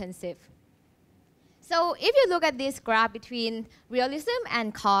so expensive. So if you look at this graph between realism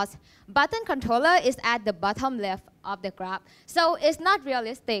and cost, button controller is at the bottom left of the graph. So it's not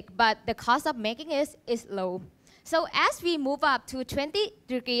realistic, but the cost of making it is low. So as we move up to 20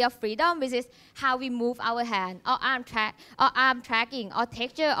 degrees of freedom, which is how we move our hand, or arm tracking, or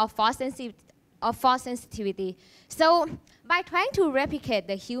texture, or force sensitivity. So by trying to replicate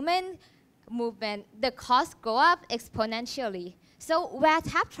the human movement, the costs go up exponentially. So where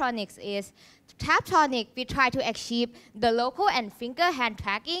Taptronics is, Taptronics, we try to achieve the local and finger hand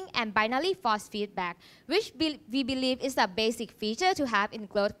tracking and binary force feedback, which we believe is a basic feature to have in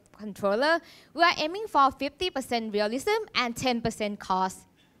glove controller. We are aiming for 50% realism and 10% cost.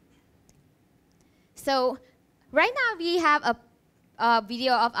 So right now we have a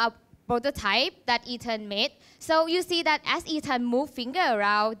video of our prototype that Ethan made. So you see that as Ethan moves finger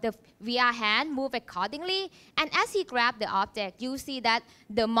around, the VR hand move accordingly. And as he grabs the object, you see that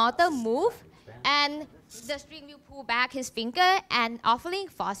the motor move and the string will pull back his finger and offering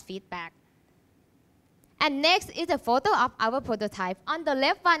force feedback. And next is a photo of our prototype. On the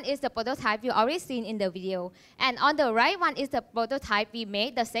left one is the prototype you already seen in the video. And on the right one is the prototype we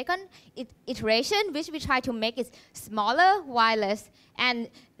made, the second iteration, which we try to make it smaller, wireless, and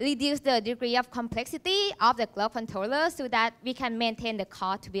reduce the degree of complexity of the glove controller so that we can maintain the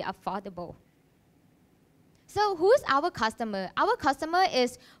cost to be affordable. So who's our customer? Our customer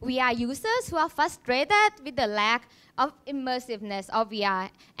is VR users who are frustrated with the lack of immersiveness of VR,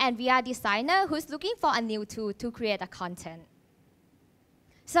 and VR designer who's looking for a new tool to create a content.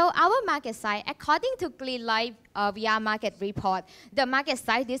 So our market size, according to Greenlight VR market report, the market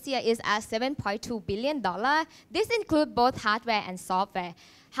size this year is at $7.2 billion. This includes both hardware and software.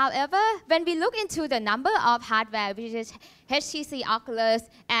 However, when we look into the number of hardware, which is HTC Oculus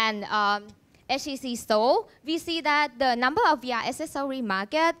and HTC Soul, we see that the number of VR accessory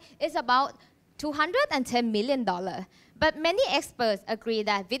market is about $210 million. But many experts agree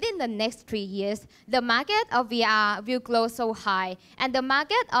that within the next 3 years, the market of VR will grow so high, and the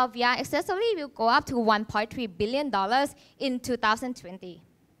market of VR accessory will go up to $1.3 billion in 2020.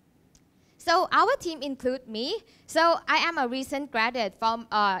 So our team includes me. So I am a recent graduate from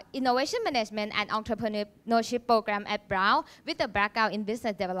Innovation Management and Entrepreneurship program at Brown with a background in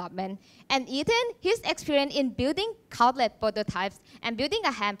business development. And Ethan, he's experienced in building countless prototypes and building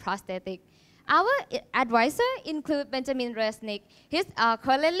a hand prosthetic. Our advisor includes Benjamin Resnick. He's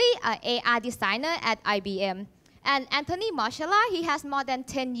currently an AR designer at IBM. And Anthony Marshalla, he has more than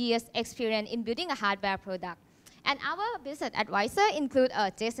 10 years experience in building a hardware product. And our business advisor include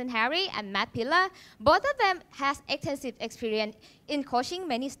Jason Harry and Matt Pillar. Both of them has extensive experience in coaching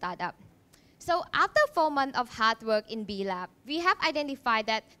many startups. So after 4 months of hard work in B-Lab, we have identified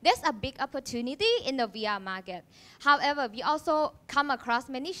that there's a big opportunity in the VR market. However, we also come across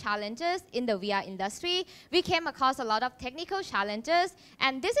many challenges in the VR industry. We came across a lot of technical challenges,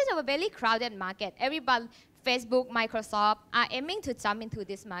 and this is a very crowded market. Everybody, Facebook, Microsoft are aiming to jump into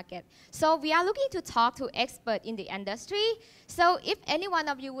this market. So we are looking to talk to experts in the industry. So if any one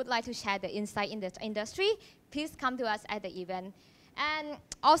of you would like to share the insight in the industry, please come to us at the event. And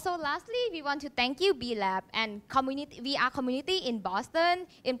also, lastly, we want to thank you, B-Lab, and VR community in Boston,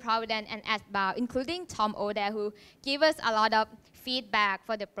 in Providence, and Ashbound, including Tom O'Dell, who gave us a lot of feedback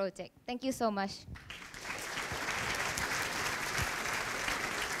for the project. Thank you so much.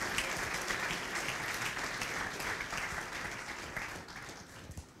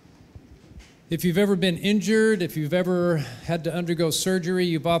 If you've ever been injured, if you've ever had to undergo surgery,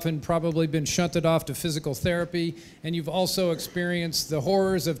 you've often probably been shunted off to physical therapy, and you've also experienced the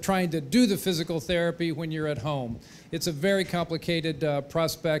horrors of trying to do the physical therapy when you're at home. It's a very complicated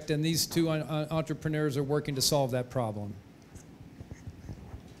prospect, and these two entrepreneurs are working to solve that problem.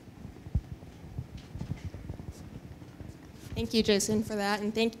 Thank you, Jason, for that,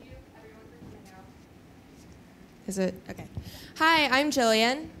 and thank you, everyone, for coming out. Is it? Okay. Hi, I'm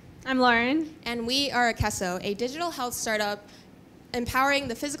Jillian. I'm Lauren. And we are Akeso, a digital health startup empowering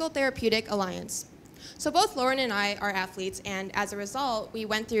the Physical Therapeutic Alliance. So both Lauren and I are athletes, and as a result, we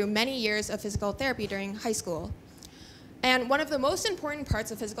went through many years of physical therapy during high school. And one of the most important parts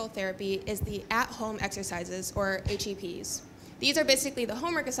of physical therapy is the at-home exercises, or HEPs. These are basically the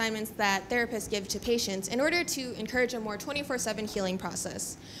homework assignments that therapists give to patients in order to encourage a more 24/7 healing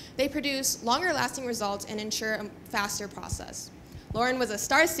process. They produce longer-lasting results and ensure a faster process. Lauren was a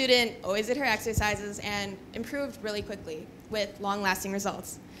star student, always did her exercises, and improved really quickly with long-lasting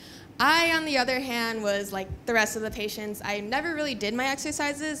results. I, on the other hand, was like the rest of the patients. I never really did my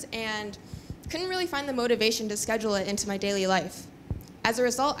exercises and couldn't really find the motivation to schedule it into my daily life. As a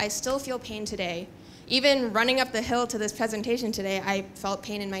result, I still feel pain today. Even running up the hill to this presentation today, I felt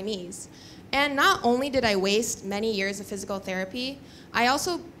pain in my knees. And not only did I waste many years of physical therapy, I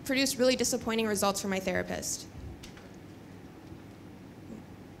also produced really disappointing results for my therapist.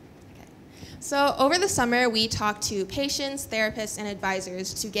 So over the summer, we talked to patients, therapists, and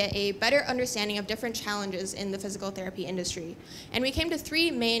advisors to get a better understanding of different challenges in the physical therapy industry. And we came to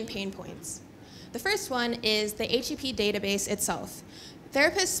 3 main pain points. The first one is the HEP database itself.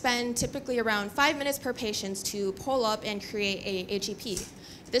 Therapists spend typically around 5 minutes per patient to pull up and create a HEP.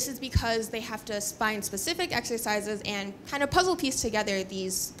 This is because they have to find specific exercises and kind of puzzle piece together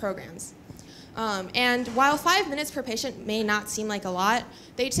these programs. And while 5 minutes per patient may not seem like a lot,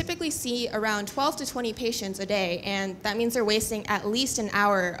 they typically see around 12 to 20 patients a day, and that means they're wasting at least an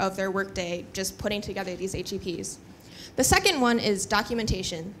hour of their workday just putting together these HEPs. The second one is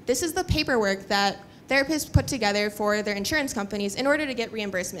documentation. This is the paperwork that therapists put together for their insurance companies in order to get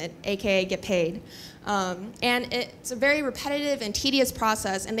reimbursement, aka get paid. And it's a very repetitive and tedious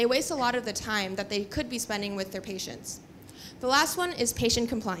process, and they waste a lot of the time that they could be spending with their patients. The last one is patient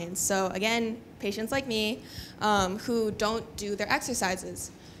compliance. So again, patients like me who don't do their exercises.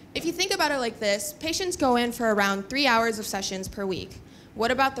 If you think about it like this, patients go in for around 3 hours of sessions per week.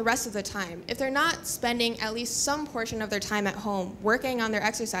 What about the rest of the time? If they're not spending at least some portion of their time at home working on their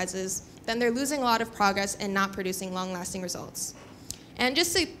exercises, then they're losing a lot of progress and not producing long-lasting results. And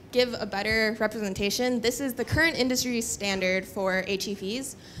just to give a better representation, this is the current industry standard for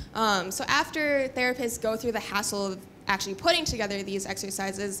HEPs. So after therapists go through the hassle of actually putting together these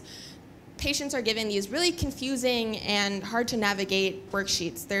exercises, patients are given these really confusing and hard to navigate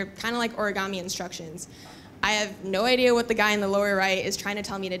worksheets. They're kind of like origami instructions. I have no idea what the guy in the lower right is trying to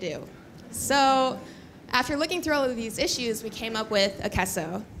tell me to do. So after looking through all of these issues, we came up with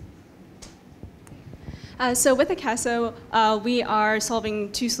Akeso. So with Akeso, we are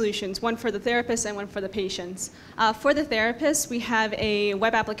solving 2 solutions, one for the therapists and one for the patients. For the therapists, we have a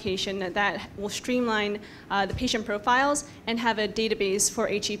web application that will streamline the patient profiles and have a database for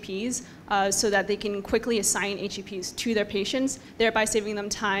HEPs so that they can quickly assign HEPs to their patients, thereby saving them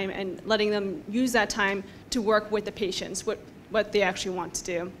time and letting them use that time to work with the patients, what they actually want to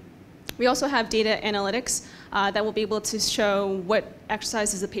do. We also have data analytics that will be able to show what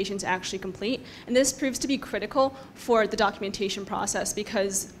exercises the patients actually complete. And this proves to be critical for the documentation process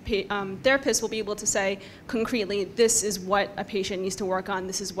because therapists will be able to say concretely, this is what a patient needs to work on,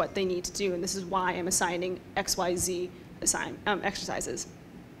 this is what they need to do, and this is why I'm assigning XYZ exercises.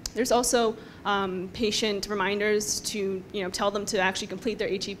 There's also patient reminders to tell them to actually complete their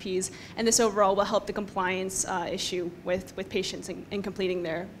HEPs, and this overall will help the compliance issue with patients in completing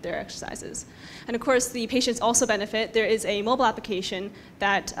their exercises. And of course, the patients also benefit. There is a mobile application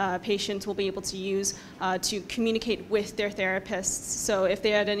that patients will be able to use to communicate with their therapists. So if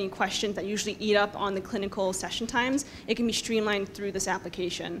they had any questions that usually eat up on the clinical session times, it can be streamlined through this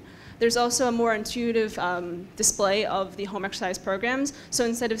application. There's also a more intuitive display of the home exercise programs. So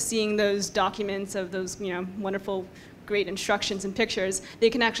instead of seeing those documents of those wonderful, great instructions and pictures, they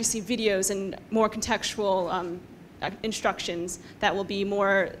can actually see videos and more contextual instructions that will be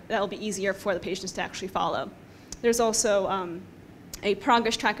easier for the patients to actually follow. There's also a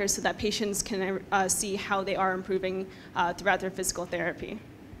progress tracker so that patients can see how they are improving throughout their physical therapy.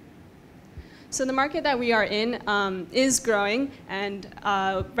 So the market that we are in is growing, and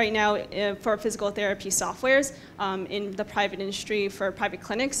right now for physical therapy softwares in the private industry for private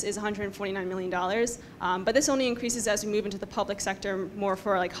clinics is $149 million. But this only increases as we move into the public sector, more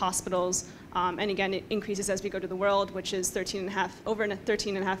for like hospitals, and again it increases as we go to the world, which is over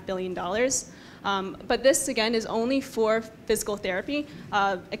 $13.5 billion. But this again is only for physical therapy.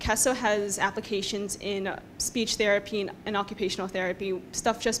 Akeso has applications in speech therapy and occupational therapy,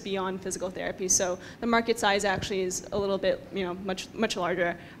 stuff just beyond physical therapy. So the market size actually is a little bit, much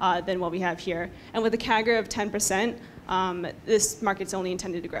larger than what we have here. And with a CAGR of 10%, this market's only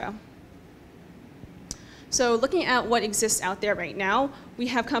intended to grow. So looking at what exists out there right now, we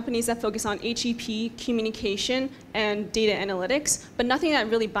have companies that focus on HEP, communication, and data analytics, but nothing that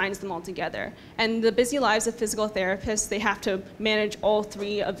really binds them all together. And the busy lives of physical therapists, they have to manage all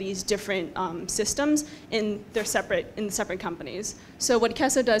three of these different systems in separate companies. So what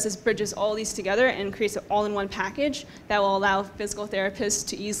Akeso does is bridges all these together and creates an all-in-one package that will allow physical therapists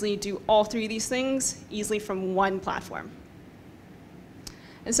to easily do all three of these things easily from one platform.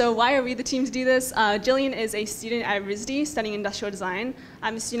 And so why are we the team to do this? Jillian is a student at RISD studying industrial design.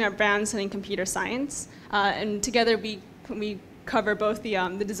 I'm a student at Brown studying computer science. And together we cover both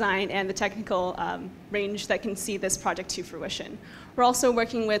the design and the technical range that can see this project to fruition. We're also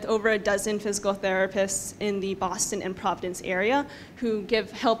working with over a dozen physical therapists in the Boston and Providence area who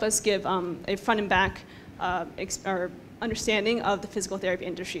help us give a front and back understanding of the physical therapy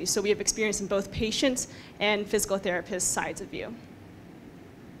industry. So we have experience in both patients and physical therapist sides of view.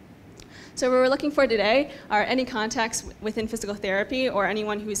 So what we're looking for today are any contacts within physical therapy or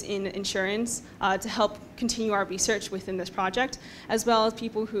anyone who's in insurance to help continue our research within this project, as well as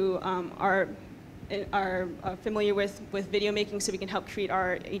people who are familiar with video making so we can help create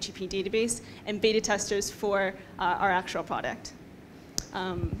our HEP database, and beta testers for our actual product.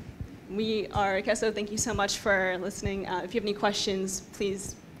 We are Akeso. Thank you so much for listening. If you have any questions,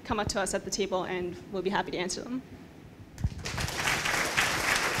 please come up to us at the table and we'll be happy to answer them.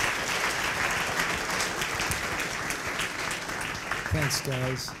 Thanks,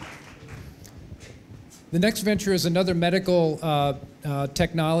 guys. The next venture is another medical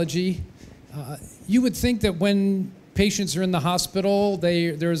technology. You would think that when patients are in the hospital,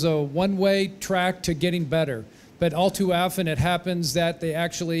 there's a one-way track to getting better. But all too often it happens that they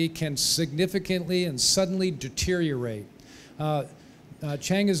actually can significantly and suddenly deteriorate.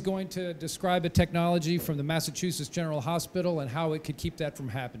 Chang is going to describe a technology from the Massachusetts General Hospital and how it could keep that from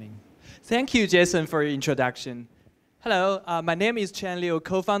happening. Thank you, Jason, for your introduction. Hello, my name is Chen Liu,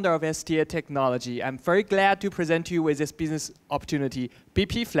 co-founder of STA Technology. I'm very glad to present to you with this business opportunity,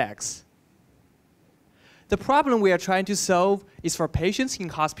 BP Flex. The problem we are trying to solve is for patients in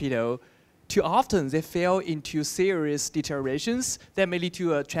hospital. Too often, they fall into serious deteriorations that may lead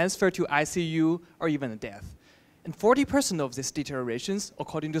to a transfer to ICU or even a death. And 40% of these deteriorations,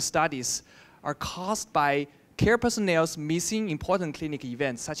 according to studies, are caused by care personnel's missing important clinical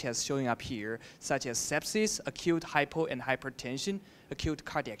events, such as showing up here, such as sepsis, acute hypo and hypertension, acute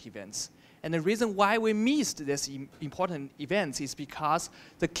cardiac events. And the reason why we missed these important events is because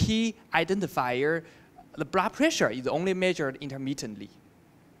the key identifier, the blood pressure, is only measured intermittently.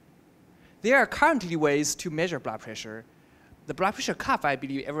 There are currently ways to measure blood pressure. The blood pressure cuff, I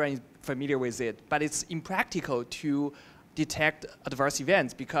believe everyone is familiar with it, but it's impractical to detect adverse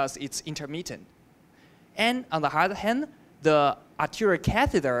events because it's intermittent. And on the other hand, the arterial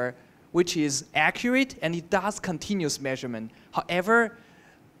catheter, which is accurate and it does continuous measurement. However,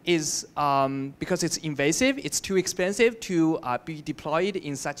 because it's invasive, it's too expensive to be deployed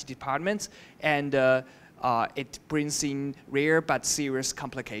in such departments, and it brings in rare but serious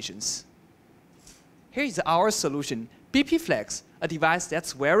complications. Here is our solution, BP Flex, a device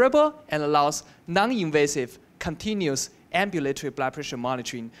that's wearable and allows non-invasive, continuous ambulatory blood pressure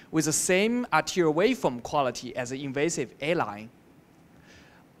monitoring with the same arterial waveform quality as the invasive A-line.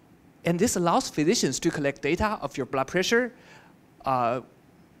 And this allows physicians to collect data of your blood pressure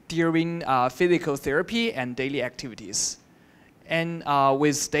during physical therapy and daily activities. And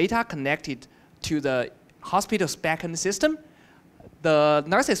with data connected to the hospital's backend system, the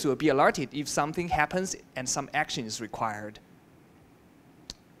nurses will be alerted if something happens and some action is required.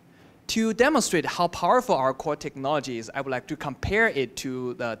 To demonstrate how powerful our core technology is, I would like to compare it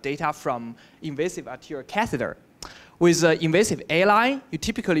to the data from invasive arterial catheter. With the invasive A-line, you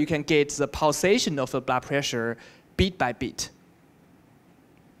typically can get the pulsation of the blood pressure beat by beat.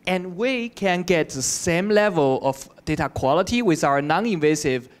 And we can get the same level of data quality with our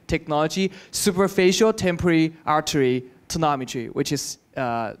non-invasive technology, superficial temporary artery tonometry, which is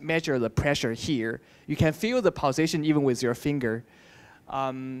measure the pressure here. You can feel the pulsation even with your finger.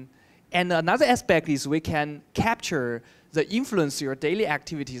 And another aspect is we can capture the influence of your daily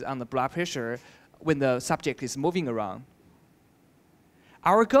activities on the blood pressure when the subject is moving around.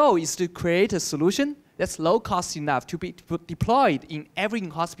 Our goal is to create a solution that's low cost enough to be deployed in every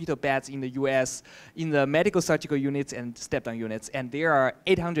hospital beds in the US, in the medical surgical units and step-down units. And there are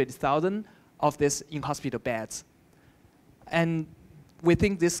 800,000 of this in hospital beds. And we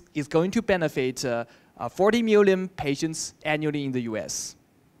think this is going to benefit 40 million patients annually in the US.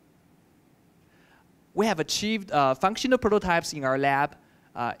 We have achieved functional prototypes in our lab,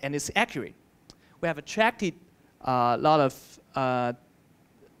 and it's accurate. We have attracted a lot of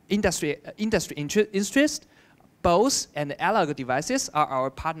industry interest. BOSE and Analog Devices are our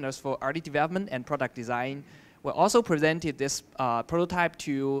partners for early development and product design. We also presented this prototype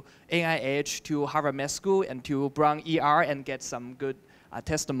to NIH, to Harvard Med School, and to Brown ER and get some good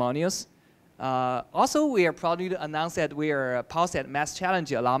testimonials. Also, we are proud to announce that we are PulseSat Mass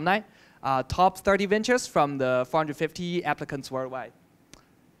Challenge alumni, top 30 ventures from the 450 applicants worldwide.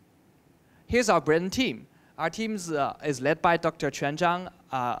 Here's our brilliant team. Our team is led by Dr. Quan Zhang,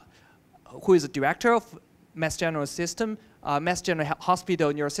 who is the director of Mass General Hospital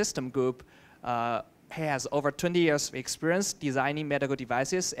Neurosystem Group. He has over 20 years of experience designing medical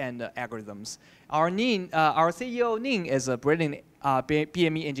devices and algorithms. Our CEO Ning is a brilliant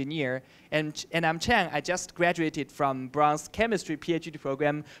BME engineer, and I'm Chang. I just graduated from Brown's chemistry PhD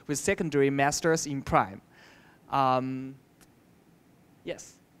program with secondary masters in Prime.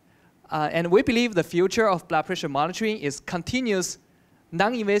 Yes. And we believe the future of blood pressure monitoring is continuous,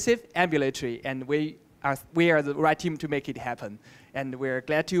 non-invasive, ambulatory, and we are the right team to make it happen. And we're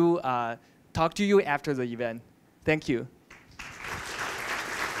glad to talk to you after the event. Thank you.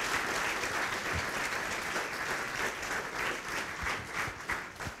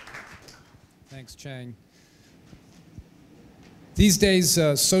 Thanks, Chang. These days,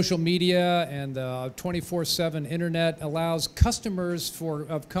 social media and 24/7 internet allows customers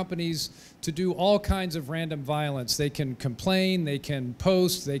of companies to do all kinds of random violence. They can complain, they can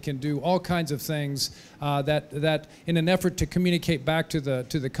post, they can do all kinds of things that in an effort to communicate back to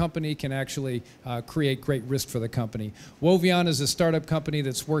the company can actually create great risk for the company. Wovian is a startup company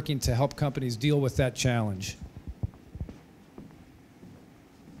that's working to help companies deal with that challenge.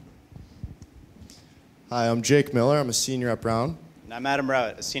 Hi, I'm Jake Miller. I'm a senior at Brown. And I'm Adam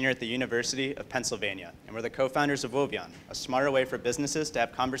Rowett, a senior at the University of Pennsylvania. And we're the co-founders of Wovian, a smarter way for businesses to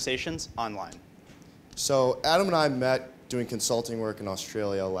have conversations online. So Adam and I met doing consulting work in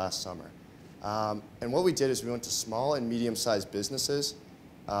Australia last summer. And what we did is we went to small and medium-sized businesses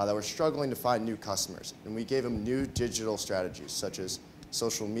that were struggling to find new customers. And we gave them new digital strategies, such as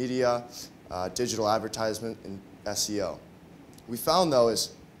social media, digital advertisement, and SEO. We found, though,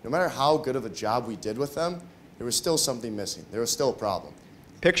 is no matter how good of a job we did with them, there was still something missing. There was still a problem.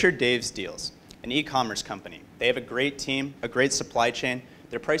 Picture Dave's Deals, an e-commerce company. They have a great team, a great supply chain.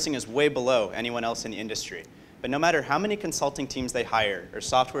 Their pricing is way below anyone else in the industry. But no matter how many consulting teams they hire or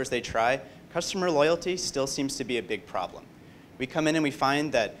softwares they try, customer loyalty still seems to be a big problem. We come in and we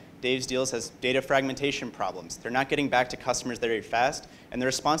find that Dave's Deals has data fragmentation problems. They're not getting back to customers very fast, and the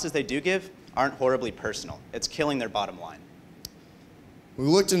responses they do give aren't horribly personal. It's killing their bottom line. When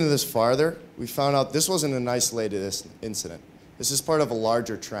we looked into this farther, we found out this wasn't an isolated incident. This is part of a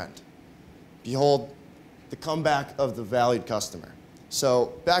larger trend. Behold, the comeback of the valued customer.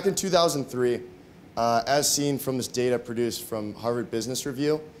 So back in 2003, as seen from this data produced from Harvard Business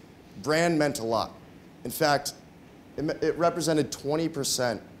Review, brand meant a lot. In fact, it represented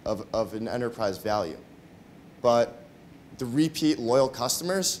 20% of an enterprise value. But the repeat loyal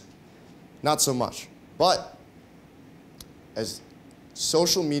customers, not so much. But as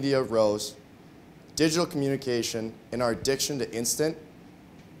social media rose, digital communication, and our addiction to instant,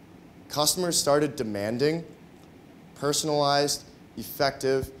 customers started demanding personalized,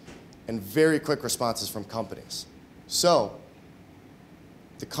 effective, and very quick responses from companies. So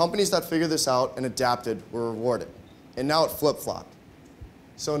the companies that figured this out and adapted were rewarded. And now it flip-flopped.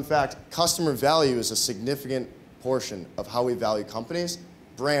 So in fact, customer value is a significant portion of how we value companies.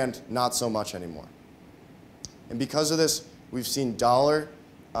 Brand, not so much anymore. And because of this, we've seen dollar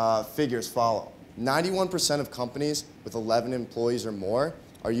figures follow. 91% of companies with 11 employees or more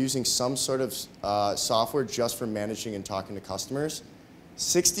are using some sort of software just for managing and talking to customers.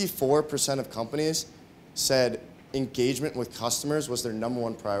 64% of companies said engagement with customers was their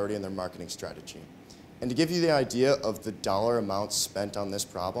 #1 priority in their marketing strategy. And to give you the idea of the dollar amounts spent on this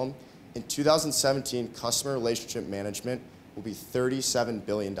problem, in 2017, customer relationship management will be $37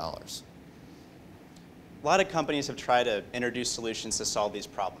 billion. A lot of companies have tried to introduce solutions to solve these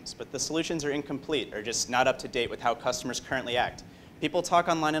problems, but the solutions are incomplete or just not up to date with how customers currently act. People talk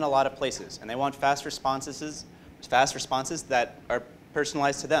online in a lot of places, and they want fast responses that are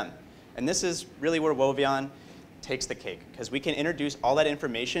personalized to them. And this is really where Wovian takes the cake, because we can introduce all that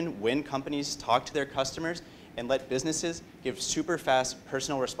information when companies talk to their customers and let businesses give super fast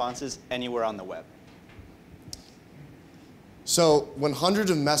personal responses anywhere on the web. So when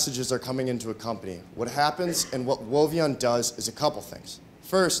hundreds of messages are coming into a company, what happens and what Wovian does is a couple things.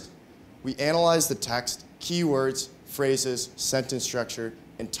 First, we analyze the text, keywords, phrases, sentence structure,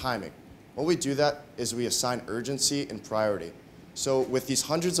 and timing. When we do that is we assign urgency and priority. So with these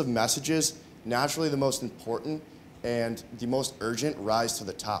hundreds of messages, naturally the most important and the most urgent rise to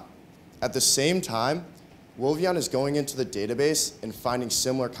the top. At the same time, Wovian is going into the database and finding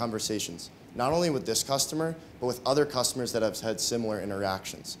similar conversations, not only with this customer, but with other customers that have had similar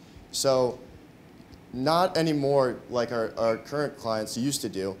interactions. So not anymore like our current clients used to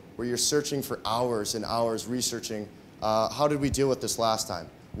do, where you're searching for hours and hours researching, how did we deal with this last time?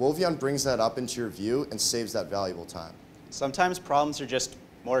 Wovian brings that up into your view and saves that valuable time. Sometimes problems are just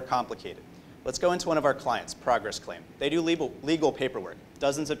more complicated. Let's go into one of our clients, Progress Claim. They do legal paperwork.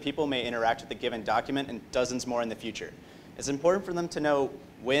 Dozens of people may interact with a given document and dozens more in the future. It's important for them to know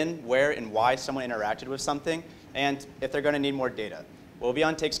when, where, and why someone interacted with something, and if they're going to need more data.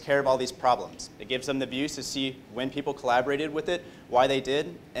 Wovian takes care of all these problems. It gives them the views to see when people collaborated with it, why they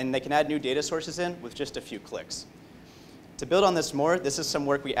did, and they can add new data sources in with just a few clicks. To build on this more, this is some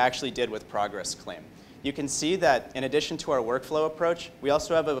work we actually did with Progress Claim. You can see that in addition to our workflow approach, we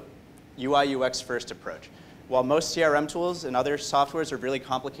also have a UI UX first approach. While most CRM tools and other softwares are really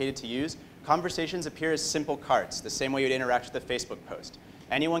complicated to use, conversations appear as simple cards, the same way you'd interact with a Facebook post.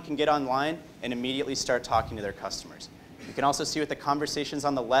 Anyone can get online and immediately start talking to their customers. You can also see with the conversations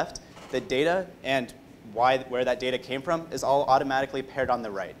on the left, the data and where that data came from is all automatically paired on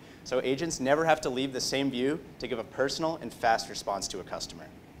the right. So agents never have to leave the same view to give a personal and fast response to a customer.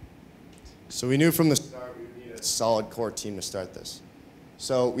 So we knew from the start we needed a solid core team to start this.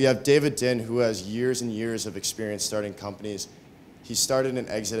 So we have David Din, who has years and years of experience starting companies. He started and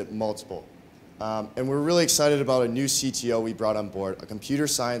exited multiple. And we're really excited about a new CTO we brought on board, a computer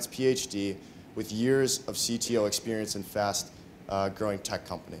science PhD with years of CTO experience in fast growing tech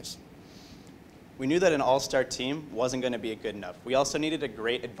companies. We knew that an all-star team wasn't going to be good enough. We also needed a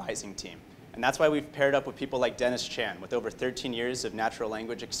great advising team. And that's why we've paired up with people like Dennis Chan with over 13 years of natural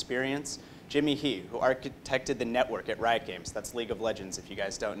language experience, Jimmy He, who architected the network at Riot Games, that's League of Legends if you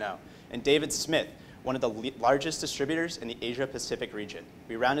guys don't know, and David Smith, one of the largest distributors in the Asia-Pacific region.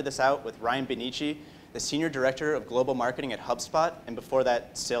 We rounded this out with Ryan Benici, the Senior Director of Global Marketing at HubSpot, and before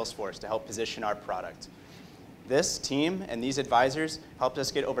that, Salesforce, to help position our product. This team and these advisors helped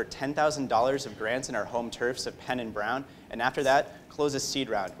us get over $10,000 of grants in our home turfs of Penn and Brown, and after that, close a seed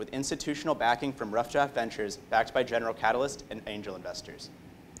round with institutional backing from Rough Draft Ventures, backed by General Catalyst and angel investors.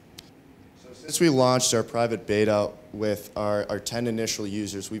 Since we launched our private beta with our 10 initial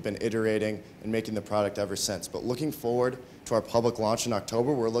users, we've been iterating and making the product ever since. But looking forward to our public launch in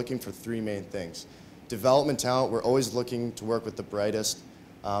October, we're looking for three main things. Development talent, we're always looking to work with the brightest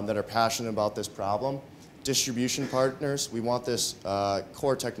that are passionate about this problem. Distribution partners, we want this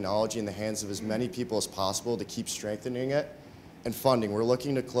core technology in the hands of as many people as possible to keep strengthening it. And funding, we're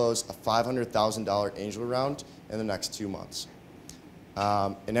looking to close a $500,000 angel round in the next 2 months.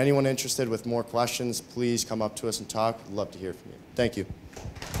 And anyone interested with more questions, please come up to us and talk. We'd love to hear from you. Thank you.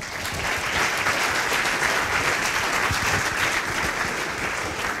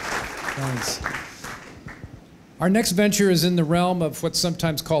 Thanks. Our next venture is in the realm of what's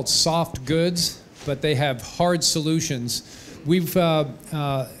sometimes called soft goods, but they have hard solutions. We've,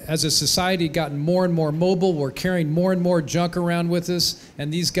 as a society, gotten more and more mobile. We're carrying more and more junk around with us,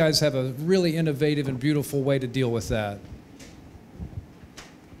 and these guys have a really innovative and beautiful way to deal with that.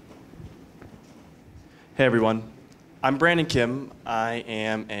 Hey everyone, I'm Brandon Kim. I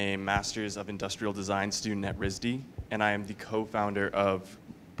am a Master's of Industrial Design student at RISD, and I am the co-founder of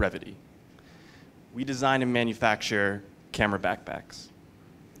Brevity. We design and manufacture camera backpacks.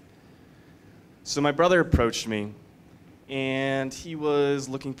 So my brother approached me, and he was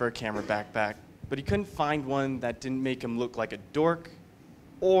looking for a camera backpack, but he couldn't find one that didn't make him look like a dork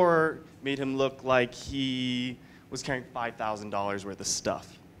or made him look like he was carrying $5,000 worth of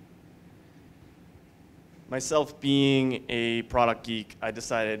stuff. Myself being a product geek, I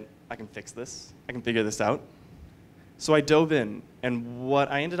decided I can fix this. I can figure this out. So I dove in, and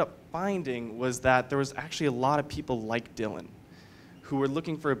what I ended up finding was that there was actually a lot of people like Dylan who were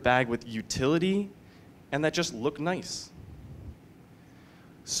looking for a bag with utility and that just looked nice.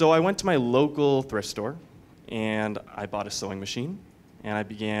 So I went to my local thrift store and I bought a sewing machine, and I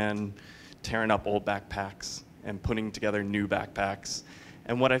began tearing up old backpacks and putting together new backpacks.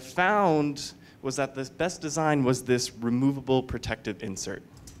 And what I found was that the best design was this removable protective insert.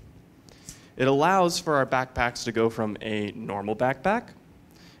 It allows for our backpacks to go from a normal backpack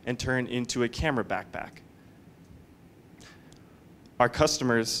and turn into a camera backpack. Our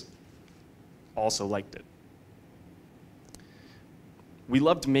customers also liked it. We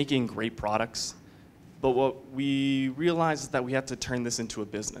loved making great products, but what we realized is that we had to turn this into a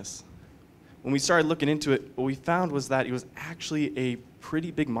business. When we started looking into it, what we found was that it was actually a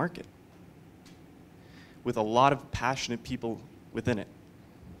pretty big market with a lot of passionate people within it.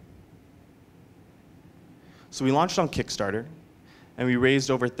 So we launched on Kickstarter, and we raised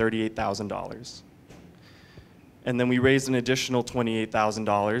over $38,000. And then we raised an additional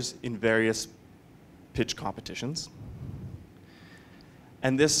 $28,000 in various pitch competitions.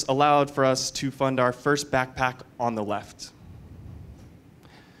 And this allowed for us to fund our first backpack on the left.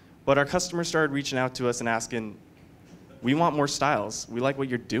 But our customers started reaching out to us and asking, we want more styles. We like what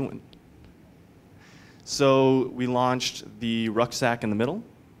you're doing. So we launched the rucksack in the middle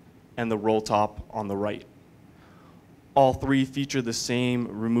and the roll top on the right. All three feature the same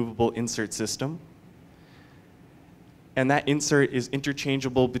removable insert system. And that insert is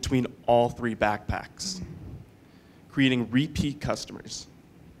interchangeable between all three backpacks, creating repeat customers.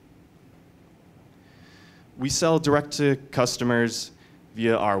 We sell direct to customers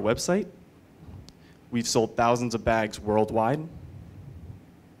via our website. We've sold thousands of bags worldwide.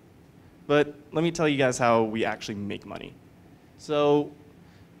 But let me tell you guys how we actually make money. So,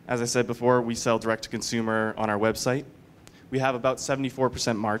 as I said before, we sell direct to consumer on our website. We have about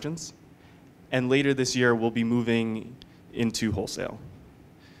 74% margins. And later this year, we'll be moving into wholesale.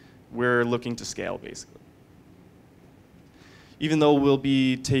 We're looking to scale, basically. Even though we'll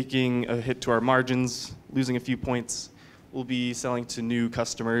be taking a hit to our margins, losing a few points, we'll be selling to new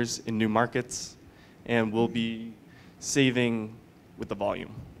customers in new markets, and we'll be saving with the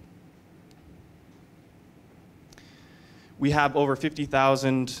volume. We have over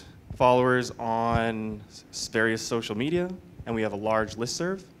 50,000 followers on various social media, and we have a large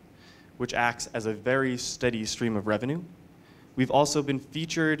listserv, which acts as a very steady stream of revenue. We've also been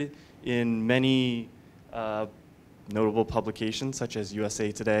featured in many notable publications such as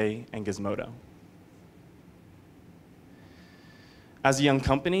USA Today and Gizmodo. As a young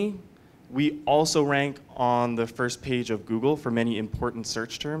company, we also rank on the first page of Google for many important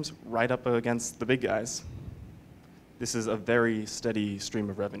search terms, right up against the big guys. This is a very steady stream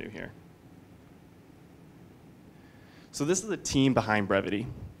of revenue here. So this is the team behind Brevity,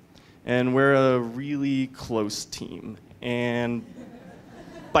 and we're a really close team. And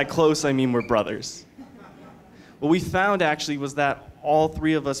by close, I mean we're brothers. What we found actually was that all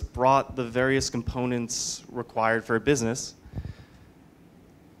three of us brought the various components required for a business.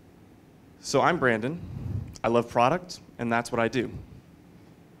 So I'm Brandon. I love product, and that's what I do.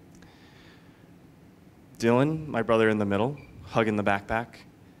 Dylan, my brother in the middle, hugging the backpack,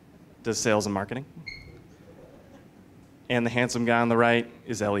 does sales and marketing. And the handsome guy on the right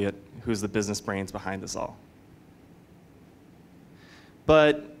is Elliot, who's the business brains behind this all.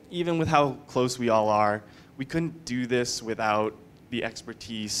 But even with how close we all are, we couldn't do this without the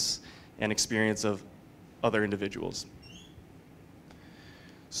expertise and experience of other individuals.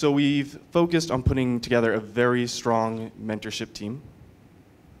 So we've focused on putting together a very strong mentorship team.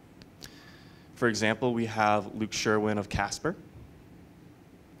 For example, we have Luke Sherwin of Casper,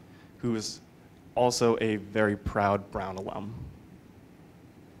 who is also a very proud Brown alum.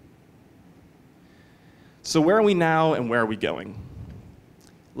 So where are we now and where are we going?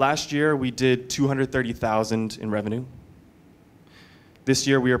 Last year, we did $230,000 in revenue. This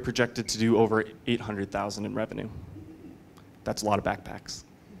year, we are projected to do over $800,000 in revenue. That's a lot of backpacks.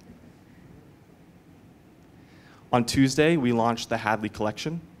 On Tuesday, we launched the Hadley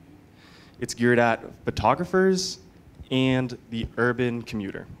Collection. It's geared at photographers and the urban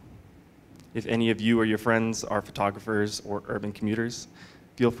commuter. If any of you or your friends are photographers or urban commuters,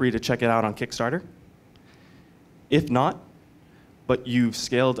 feel free to check it out on Kickstarter. If not, but you've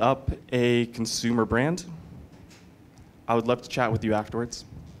scaled up a consumer brand, I would love to chat with you afterwards.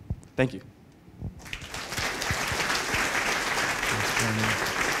 Thank you.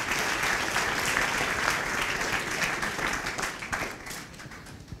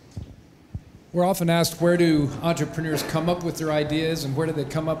 We're often asked, where do entrepreneurs come up with their ideas and where do they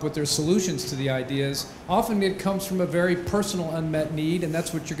come up with their solutions to the ideas? Often it comes from a very personal unmet need, and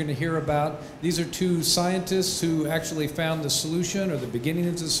that's what you're going to hear about. These are two scientists who actually found the solution or the beginning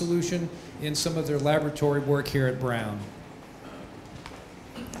of the solution in some of their laboratory work here at Brown.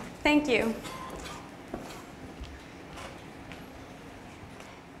 Thank you.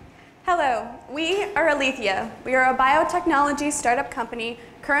 Hello, we are Alethea. We are a biotechnology startup company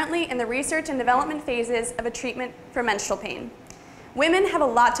currently in the research and development phases of a treatment for menstrual pain. Women have a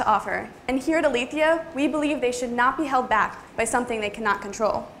lot to offer, and here at Alethea, we believe they should not be held back by something they cannot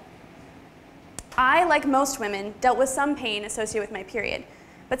control. I, like most women, dealt with some pain associated with my period,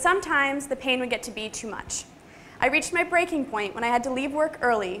 but sometimes the pain would get to be too much. I reached my breaking point when I had to leave work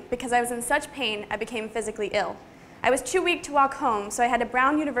early because I was in such pain I became physically ill. I was too weak to walk home, so I had a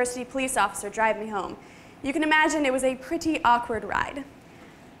Brown University police officer drive me home. You can imagine it was a pretty awkward ride.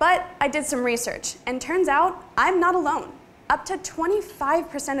 But I did some research, and turns out I'm not alone. Up to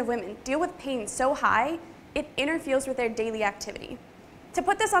 25% of women deal with pain so high, it interferes with their daily activity. To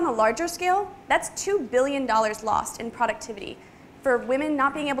put this on a larger scale, that's $2 billion lost in productivity for women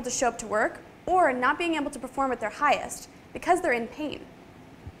not being able to show up to work or not being able to perform at their highest because they're in pain.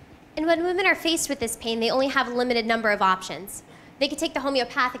 And when women are faced with this pain, they only have a limited number of options. They could take the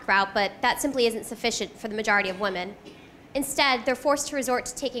homeopathic route, but that simply isn't sufficient for the majority of women. Instead, they're forced to resort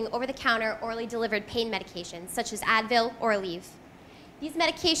to taking over-the-counter orally delivered pain medications, such as Advil or Aleve. These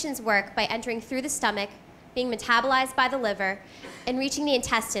medications work by entering through the stomach, being metabolized by the liver, and reaching the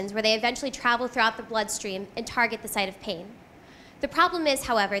intestines, where they eventually travel throughout the bloodstream and target the site of pain. The problem is,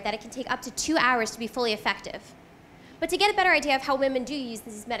 however, that it can take up to 2 hours to be fully effective. But to get a better idea of how women do use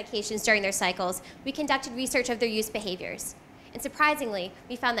these medications during their cycles, we conducted research of their use behaviors. And surprisingly,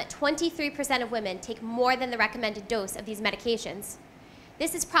 we found that 23% of women take more than the recommended dose of these medications.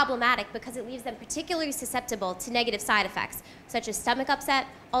 This is problematic because it leaves them particularly susceptible to negative side effects, such as stomach upset,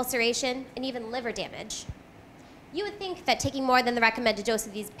 ulceration, and even liver damage. You would think that taking more than the recommended dose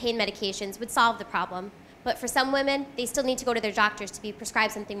of these pain medications would solve the problem, but for some women, they still need to go to their doctors to be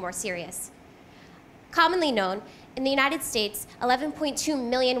prescribed something more serious. Commonly known, in the United States, 11.2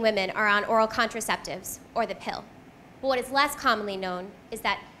 million women are on oral contraceptives, or the pill. But what is less commonly known is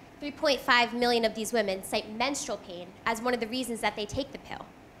that 3.5 million of these women cite menstrual pain as one of the reasons that they take the pill.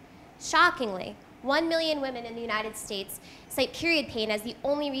 Shockingly, 1 million women in the United States cite period pain as the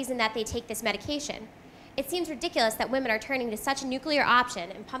only reason that they take this medication. It seems ridiculous that women are turning to such a nuclear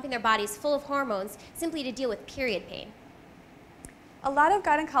option and pumping their bodies full of hormones simply to deal with period pain. A lot of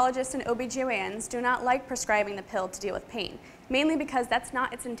gynecologists and OBGYNs do not like prescribing the pill to deal with pain, mainly because that's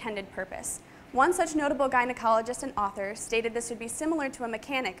not its intended purpose. One such notable gynecologist and author stated this would be similar to a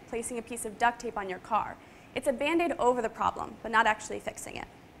mechanic placing a piece of duct tape on your car. It's a Band-Aid over the problem, but not actually fixing it.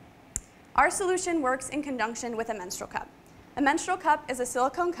 Our solution works in conjunction with a menstrual cup. A menstrual cup is a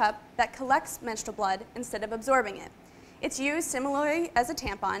silicone cup that collects menstrual blood instead of absorbing it. It's used similarly as a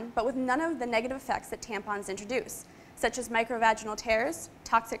tampon, but with none of the negative effects that tampons introduce, such as microvaginal tears,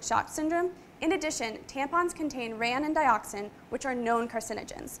 toxic shock syndrome. In addition, tampons contain RAN and dioxin, which are known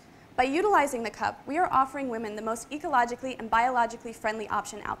carcinogens. By utilizing the cup, we are offering women the most ecologically and biologically friendly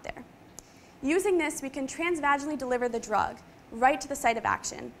option out there. Using this, we can transvaginally deliver the drug right to the site of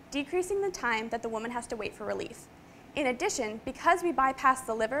action, decreasing the time that the woman has to wait for relief. In addition, because we bypass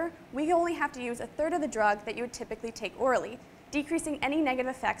the liver, we only have to use 1/3 of the drug that you would typically take orally, decreasing any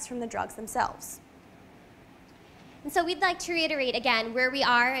negative effects from the drugs themselves. And so we'd like to reiterate again where we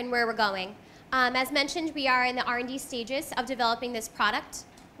are and where we're going. As mentioned, we are in the R&D stages of developing this product.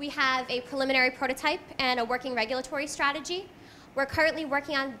 We have a preliminary prototype and a working regulatory strategy. We're currently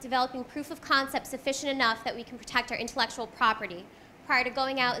working on developing proof of concept sufficient enough that we can protect our intellectual property prior to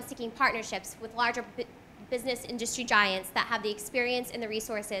going out and seeking partnerships with larger business industry giants that have the experience and the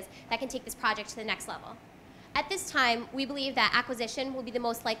resources that can take this project to the next level. At this time, we believe that acquisition will be the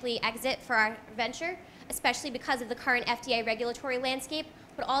most likely exit for our venture, especially because of the current FDA regulatory landscape,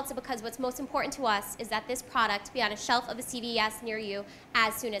 but also because what's most important to us is that this product be on a shelf of a CVS near you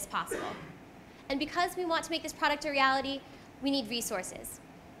as soon as possible. And because we want to make this product a reality, we need resources.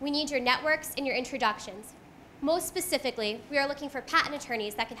 We need your networks and your introductions. Most specifically, we are looking for patent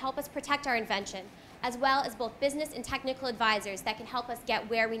attorneys that can help us protect our invention, as well as both business and technical advisors that can help us get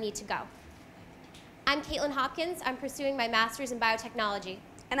where we need to go. I'm Caitlin Hopkins. I'm pursuing my master's in biotechnology.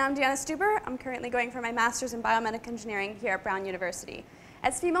 And I'm Deanna Stuber. I'm currently going for my master's in biomedical engineering here at Brown University.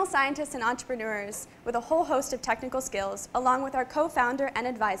 As female scientists and entrepreneurs with a whole host of technical skills, along with our co-founder and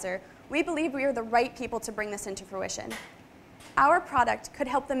advisor, we believe we are the right people to bring this into fruition. Our product could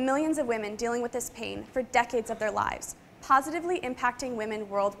help the millions of women dealing with this pain for decades of their lives, positively impacting women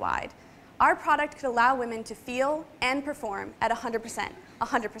worldwide. Our product could allow women to feel and perform at 100%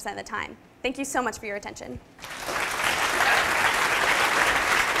 of the time. Thank you so much for your attention.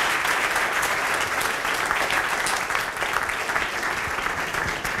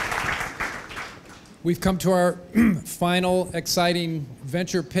 We've come to our final exciting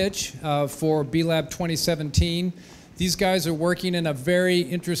venture pitch for B-Lab 2017. These guys are working in a very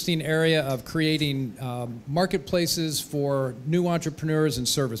interesting area of creating marketplaces for new entrepreneurs and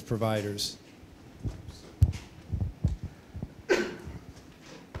service providers.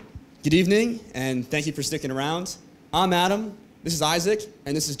 Good evening, and thank you for sticking around. I'm Adam, this is Isaac,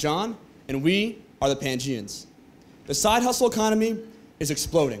 and this is John, and we are the Pangeans. The side hustle economy is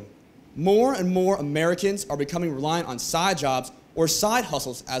exploding. More and more Americans are becoming reliant on side jobs or side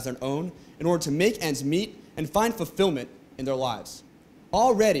hustles as their own in order to make ends meet and find fulfillment in their lives.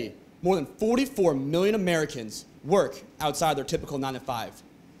 Already, more than 44 million Americans work outside their typical 9-to-5.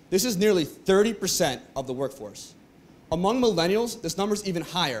 This is nearly 30% of the workforce. Among millennials, this number is even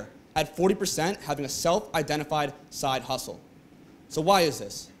higher, at 40% having a self-identified side hustle. So why is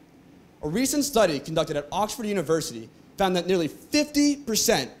this? A recent study conducted at Oxford University found that nearly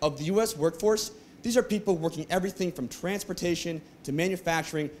 50% of the US workforce, these are people working everything from transportation to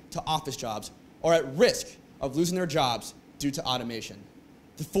manufacturing to office jobs, are at risk of losing their jobs due to automation.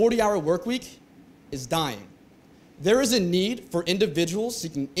 The 40-hour work week is dying. There is a need for individuals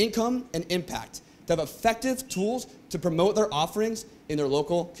seeking income and impact to have effective tools to promote their offerings in their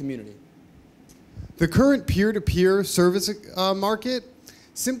local community. The current peer-to-peer service market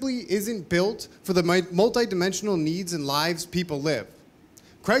simply isn't built for the multidimensional needs and lives people live.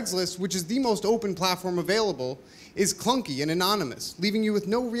 Craigslist, which is the most open platform available, is clunky and anonymous, leaving you with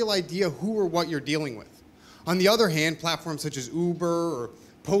no real idea who or what you're dealing with. On the other hand, platforms such as Uber or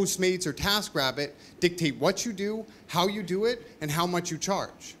Postmates or TaskRabbit dictate what you do, how you do it, and how much you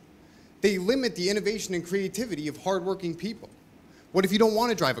charge. They limit the innovation and creativity of hardworking people. What if you don't want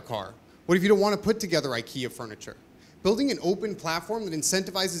to drive a car? What if you don't want to put together IKEA furniture? Building an open platform that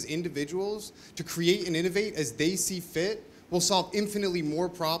incentivizes individuals to create and innovate as they see fit will solve infinitely more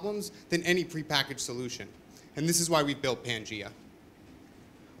problems than any prepackaged solution. And this is why we built Pangea.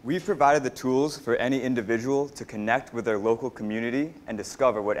 We've provided the tools for any individual to connect with their local community and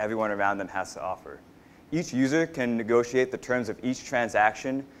discover what everyone around them has to offer. Each user can negotiate the terms of each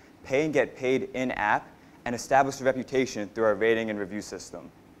transaction, pay and get paid in-app, and establish a reputation through our rating and review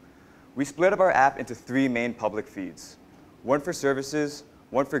system. We split up our app into 3 main public feeds, one for services,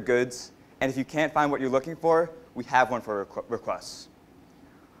 one for goods, and if you can't find what you're looking for, we have one for requests.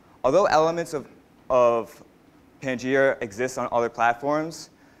 Although elements of Pangea exist on other platforms,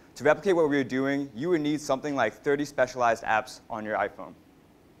 to replicate what we're doing, you would need something like 30 specialized apps on your iPhone.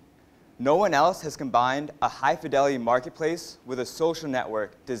 No one else has combined a high-fidelity marketplace with a social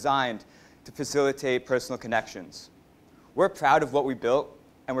network designed to facilitate personal connections. We're proud of what we built,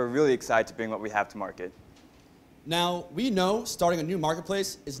 and we're really excited to bring what we have to market. Now, we know starting a new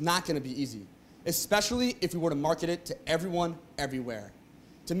marketplace is not going to be easy, especially if we were to market it to everyone, everywhere.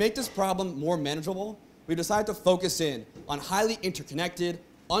 To make this problem more manageable, we decided to focus in on highly interconnected,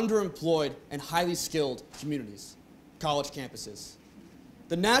 underemployed, and highly skilled communities, college campuses.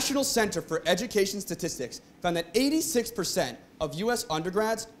 The National Center for Education Statistics found that 86% of US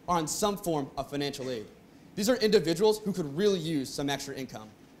undergrads are on some form of financial aid. These are individuals who could really use some extra income.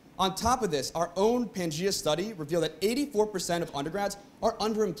 On top of this, our own Pangea study revealed that 84% of undergrads are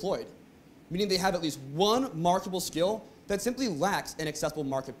underemployed, meaning they have at least one marketable skill that simply lacks an accessible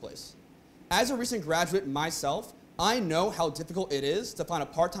marketplace. As a recent graduate myself, I know how difficult it is to find a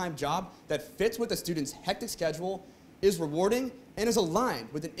part-time job that fits with a student's hectic schedule, is rewarding, and is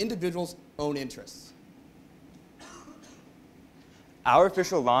aligned with an individual's own interests. Our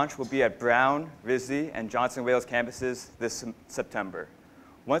official launch will be at Brown, RISD, and Johnson Wales campuses this September.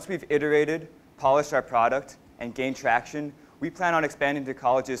 Once we've iterated, polished our product, and gained traction, we plan on expanding to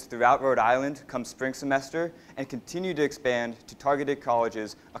colleges throughout Rhode Island come spring semester and continue to expand to targeted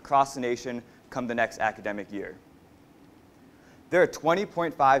colleges across the nation come the next academic year. There are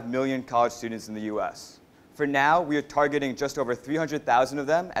 20.5 million college students in the US. For now, we are targeting just over 300,000 of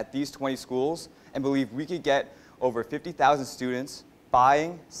them at these 20 schools and believe we could get over 50,000 students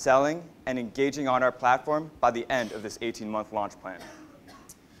buying, selling, and engaging on our platform by the end of this 18-month launch plan.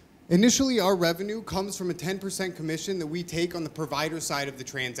 Initially, our revenue comes from a 10% commission that we take on the provider side of the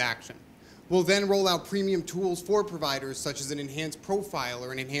transaction. We'll then roll out premium tools for providers such as an enhanced profile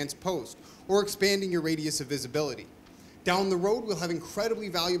or an enhanced post, or expanding your radius of visibility. Down the road, we'll have incredibly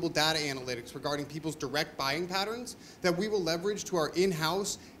valuable data analytics regarding people's direct buying patterns that we will leverage to our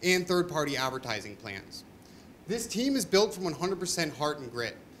in-house and third-party advertising plans. This team is built from 100% heart and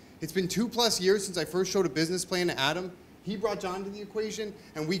grit. It's been 2+ years since I first showed a business plan to Adam. He brought John to the equation,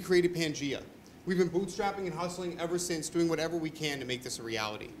 and we created Pangea. We've been bootstrapping and hustling ever since, doing whatever we can to make this a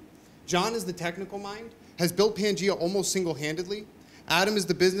reality. John is the technical mind, has built Pangea almost single-handedly. Adam is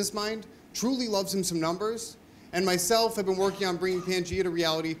the business mind, truly loves him some numbers, and myself have been working on bringing Pangea to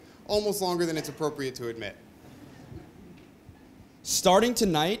reality almost longer than it's appropriate to admit. Starting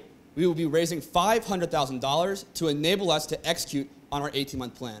tonight, we will be raising $500,000 to enable us to execute on our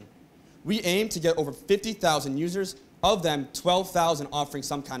 18-month plan. We aim to get over 50,000 users, of them 12,000 offering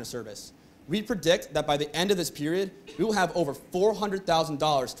some kind of service. We predict that by the end of this period, we will have over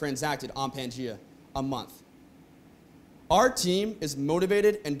 $400,000 transacted on Pangea a month. Our team is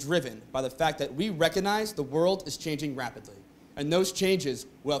motivated and driven by the fact that we recognize the world is changing rapidly, and those changes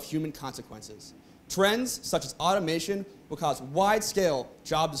will have human consequences. Trends such as automation will cause wide-scale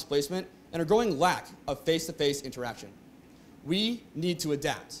job displacement and a growing lack of face-to-face interaction. We need to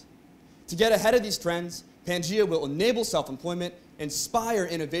adapt. To get ahead of these trends, Pangea will enable self-employment, inspire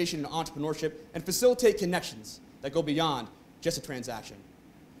innovation and entrepreneurship, and facilitate connections that go beyond just a transaction.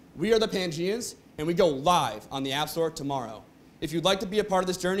 We are the Pangeans, and we go live on the App Store tomorrow. If you'd like to be a part of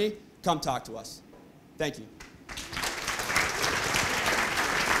this journey, come talk to us. Thank you.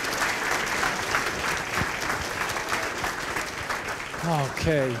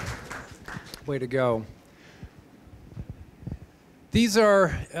 Okay, way to go. These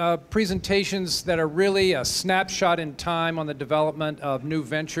are presentations that are really a snapshot in time on the development of new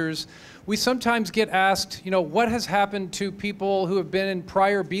ventures. We sometimes get asked, what has happened to people who have been in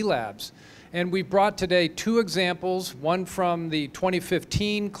prior B-Labs? And we brought today two examples, one from the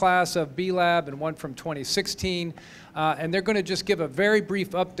 2015 class of B-Lab and one from 2016. And they're going to just give a very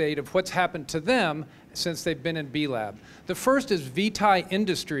brief update of what's happened to them since they've been in B-Lab. The first is Vitae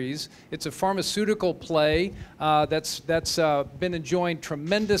Industries. It's a pharmaceutical play that's been enjoying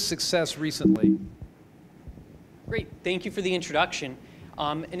tremendous success recently. Great, thank you for the introduction.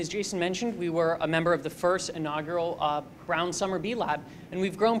 And as Jason mentioned, we were a member of the first inaugural Brown Summer B-Lab, and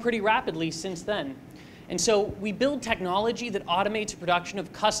we've grown pretty rapidly since then. And so we build technology that automates the production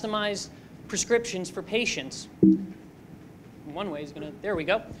of customized prescriptions for patients. One way is gonna, there we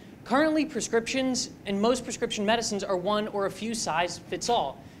go. Currently, prescriptions and most prescription medicines are one or a few size fits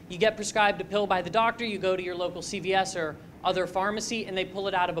all. You get prescribed a pill by the doctor, you go to your local CVS or other pharmacy, and they pull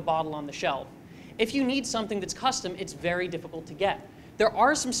it out of a bottle on the shelf. If you need something that's custom, it's very difficult to get. There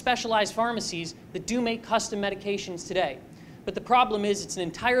are some specialized pharmacies that do make custom medications today, but the problem is it's an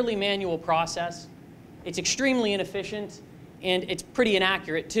entirely manual process, it's extremely inefficient, and it's pretty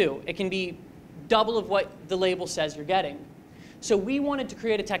inaccurate too. It can be double of what the label says you're getting. So we wanted to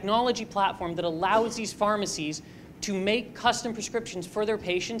create a technology platform that allows these pharmacies to make custom prescriptions for their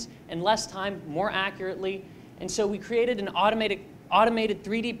patients in less time, more accurately. And so we created an automated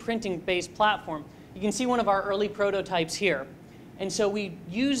 3D printing-based platform. You can see one of our early prototypes here. And so we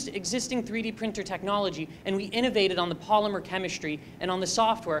used existing 3D printer technology, and we innovated on the polymer chemistry and on the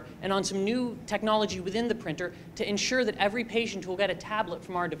software and on some new technology within the printer to ensure that every patient will get a tablet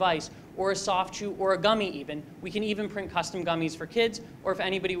from our device, or a soft chew, or a gummy even. We can even print custom gummies for kids, or if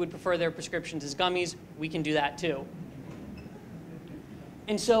anybody would prefer their prescriptions as gummies, we can do that too.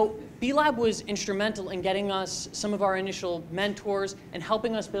 And so B-Lab was instrumental in getting us some of our initial mentors and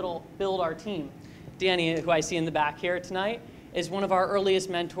helping us build our team. Danny, who I see in the back here tonight, is one of our earliest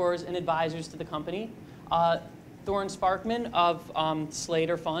mentors and advisors to the company. Thorne Sparkman of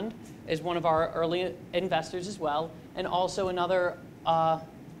Slater Fund is one of our early investors as well, and also another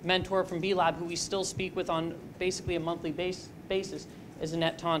mentor from B-Lab who we still speak with on basically a monthly basis is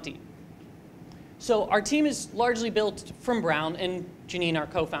Annette Tonti. So our team is largely built from Brown, and Janine, our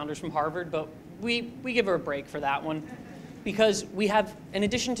co-founders from Harvard, but we give her a break for that one. Because we have, in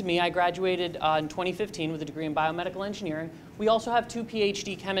addition to me, I graduated in 2015 with a degree in biomedical engineering. We also have 2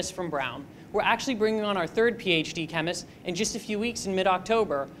 PhD chemists from Brown. We're actually bringing on our 3rd PhD chemist in just a few weeks in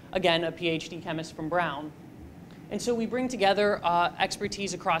mid-October, again, a PhD chemist from Brown. And so we bring together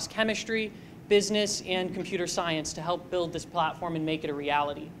expertise across chemistry, business, and computer science to help build this platform and make it a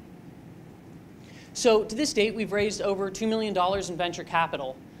reality. So to this date, we've raised over $2 million in venture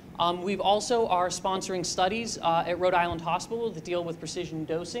capital. We've also are sponsoring studies at Rhode Island Hospital that deal with precision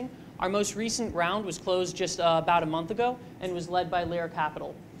dosing. Our most recent round was closed just about a month ago and was led by Lair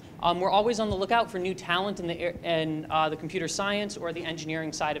Capital. We're always on the lookout for new talent in the computer science or the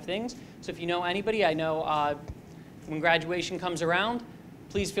engineering side of things. So if you know anybody, I know when graduation comes around,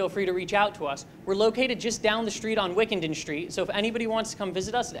 please feel free to reach out to us. We're located just down the street on Wickenden Street, so if anybody wants to come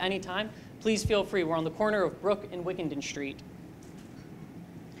visit us at any time, please feel free. We're on the corner of Brook and Wickenden Street.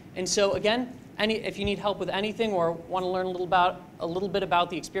 And so again, if you need help with anything or want to learn a little bit about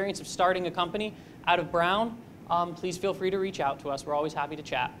the experience of starting a company out of Brown, please feel free to reach out to us. We're always happy to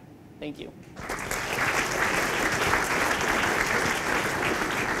chat. Thank you.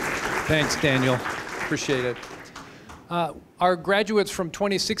 Thanks, Daniel. Appreciate it. Our graduates from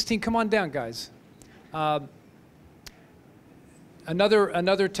 2016, come on down, guys.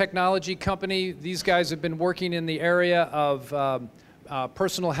 Another technology company. These guys have been working in the area of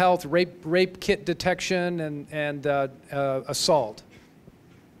personal health, rape kit detection, and assault.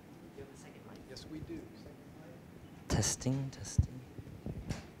 Yes, we do. Testing.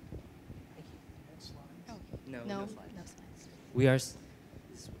 No. We are.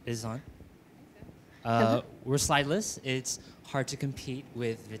 Is on. We're slideless. It's hard to compete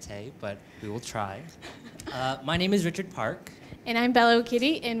with Vitae, but we will try. My name is Richard Park. And I'm Bella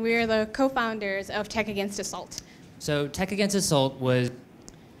O'Kitty, and we're the co-founders of Tech Against Assault. So Tech Against Assault was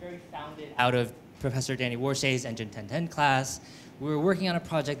founded out of Professor Danny Warshay's Engine 1010 class. We were working on a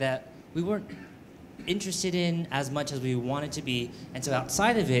project that we weren't interested in as much as we wanted to be, and so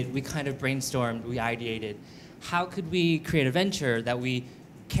outside of it, we kind of brainstormed, we ideated, how could we create a venture that we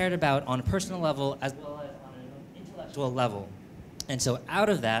cared about on a personal level as well as on an intellectual level. And so out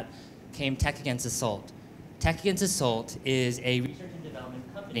of that came Tech Against Assault. Tech Against Assault is a research and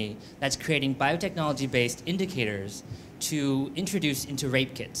development company that's creating biotechnology-based indicators to introduce into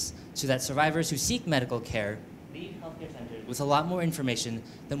rape kits so that survivors who seek medical care leave healthcare centers with a lot more information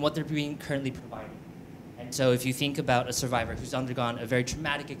than what they're being currently provided. And so if you think about a survivor who's undergone a very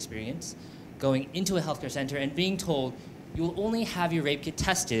traumatic experience, going into a healthcare center and being told you will only have your rape kit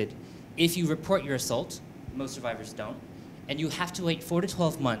tested if you report your assault, most survivors don't, and you have to wait 4 to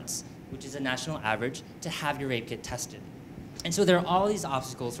 12 months, which is a national average, to have your rape kit tested. And so there are all these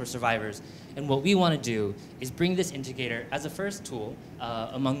obstacles for survivors, and what we want to do is bring this indicator as a first tool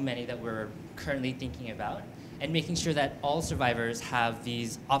among many that we're currently thinking about, and making sure that all survivors have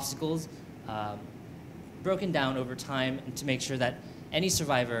these obstacles broken down over time, and to make sure that any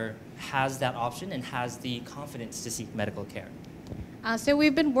survivor has that option and has the confidence to seek medical care. So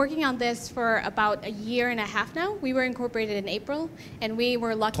we've been working on this for about a year and a half now. We were incorporated in April, and we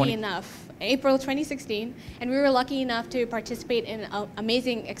were lucky enough, April 2016, and we were lucky enough to participate in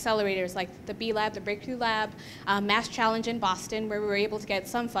amazing accelerators like the B Lab, the Breakthrough Lab, Mass Challenge in Boston, where we were able to get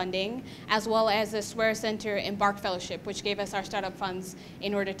some funding, as well as the Swear Center Embark Fellowship, which gave us our startup funds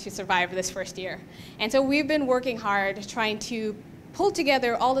in order to survive this first year. And so we've been working hard trying to pull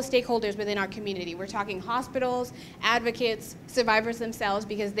together all the stakeholders within our community. We're talking hospitals, advocates, survivors themselves,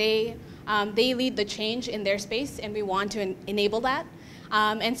 because they lead the change in their space, and we want to enable that.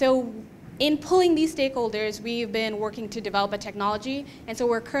 And so in pulling these stakeholders, we've been working to develop a technology, and so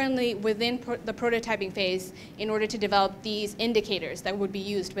we're currently within the prototyping phase in order to develop these indicators that would be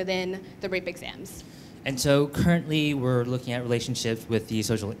used within the rape exams. And so currently we're looking at relationships with the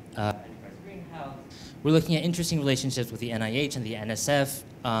social We're looking at interesting relationships with the NIH and the NSF,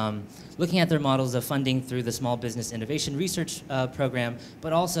 looking at their models of funding through the Small Business Innovation Research Program,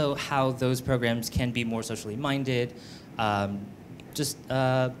 but also how those programs can be more socially minded.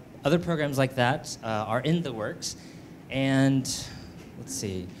 Other programs like that are in the works. And let's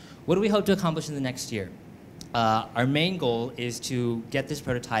see, what do we hope to accomplish in the next year? Our main goal is to get this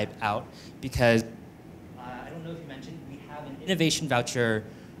prototype out because, I don't know if you mentioned, we have an innovation voucher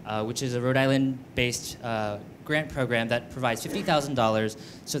which is a Rhode Island-based grant program that provides $50,000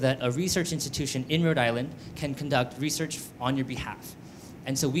 so that a research institution in Rhode Island can conduct research on your behalf.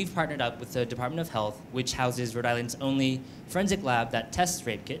 And so we've partnered up with the Department of Health, which houses Rhode Island's only forensic lab that tests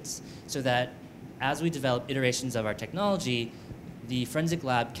rape kits, so that as we develop iterations of our technology, the forensic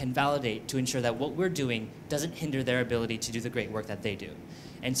lab can validate to ensure that what we're doing doesn't hinder their ability to do the great work that they do.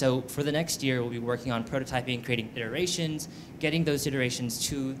 And so for the next year, we'll be working on prototyping, creating iterations, getting those iterations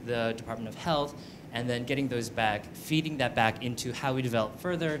to the Department of Health, and then getting those back, feeding that back into how we develop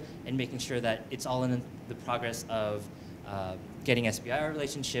further, and making sure that it's all in the progress of getting SBIR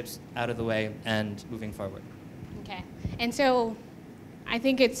relationships out of the way and moving forward. Okay, and so I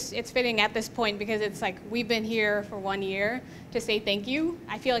think it's fitting at this point because it's like we've been here for 1 year to say thank you.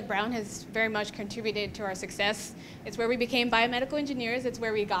 I feel like Brown has very much contributed to our success. It's where we became biomedical engineers. It's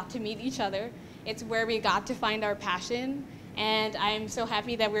where we got to meet each other. It's where we got to find our passion. And I'm so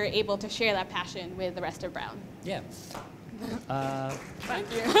happy that we're able to share that passion with the rest of Brown. Yeah. Thank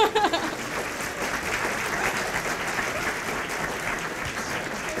you.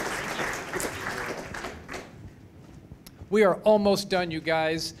 We are almost done, you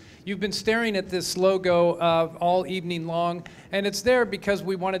guys. You've been staring at this logo all evening long, and it's there because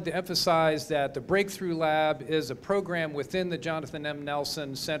we wanted to emphasize that the Breakthrough Lab is a program within the Jonathan M.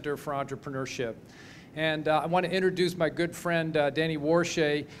 Nelson Center for Entrepreneurship. And I want to introduce my good friend, Danny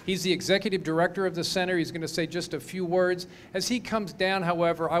Warshay. He's the executive director of the center. He's going to say just a few words. As he comes down,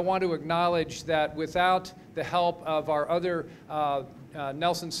 however, I want to acknowledge that without the help of our other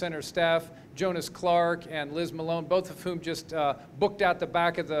Nelson Center staff, Jonas Clark and Liz Malone, both of whom just booked out the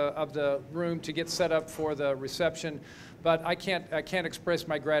back of the room to get set up for the reception. But I can't express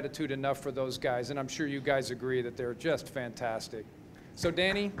my gratitude enough for those guys, and I'm sure you guys agree that they're just fantastic. So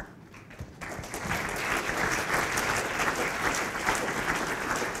Danny?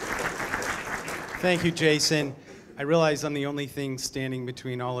 Thank you, Jason. I realize I'm the only thing standing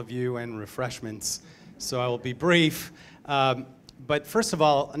between all of you and refreshments, so I will be brief. But first of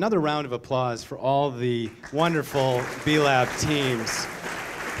all, another round of applause for all the wonderful B-Lab teams.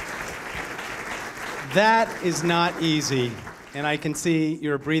 That is not easy, and I can see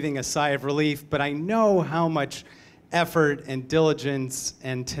you're breathing a sigh of relief, but I know how much effort and diligence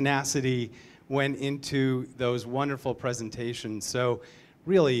and tenacity went into those wonderful presentations. So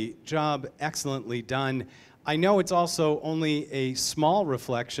really, job excellently done. I know it's also only a small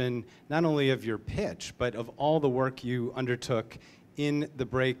reflection, not only of your pitch, but of all the work you undertook in the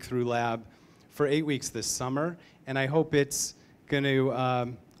Breakthrough Lab for 8 weeks this summer. And I hope it's going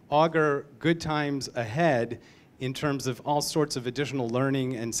to augur good times ahead in terms of all sorts of additional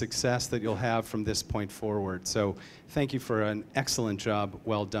learning and success that you'll have from this point forward. So thank you for an excellent job.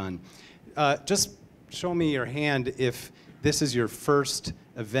 Well done. Just show me your hand if this is your first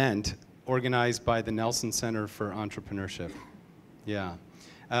event organized by the Nelson Center for Entrepreneurship. Yeah.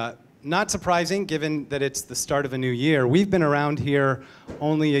 Not surprising, given that it's the start of a new year. We've been around here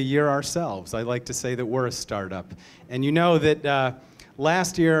only a year ourselves. I like to say that we're a startup. And you know that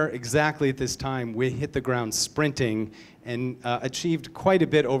last year, exactly at this time, we hit the ground sprinting and achieved quite a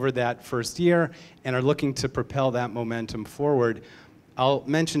bit over that first year and are looking to propel that momentum forward. I'll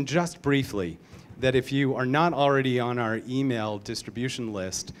mention just briefly that if you are not already on our email distribution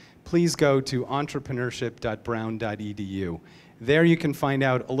list, please go to entrepreneurship.brown.edu. There you can find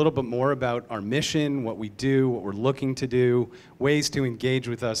out a little bit more about our mission, what we do, what we're looking to do, ways to engage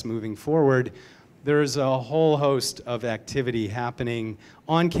with us moving forward. There's a whole host of activity happening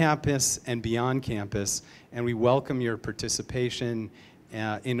on campus and beyond campus, and we welcome your participation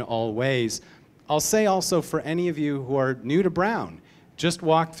in all ways. I'll say also for any of you who are new to Brown, just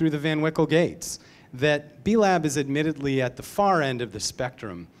walked through the Van Wickle gates, that B-Lab is admittedly at the far end of the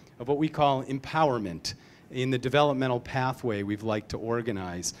spectrum of what we call empowerment in the developmental pathway we've liked to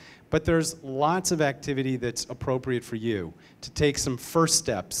organize. But there's lots of activity that's appropriate for you to take some first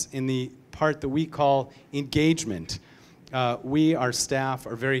steps in the part that we call engagement. We, our staff,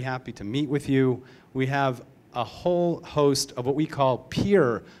 are very happy to meet with you. We have a whole host of what we call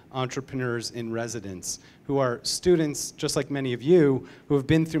peer entrepreneurs in residence, who are students, just like many of you, who have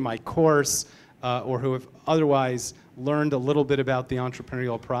been through my course or who have otherwise learned a little bit about the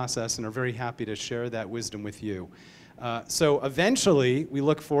entrepreneurial process and are very happy to share that wisdom with you. So eventually, we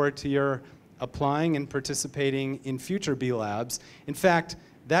look forward to your applying and participating in future B-Labs. In fact,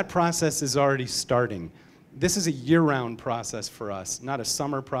 that process is already starting. This is a year-round process for us, not a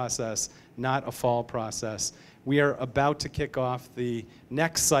summer process, not a fall process. We are about to kick off the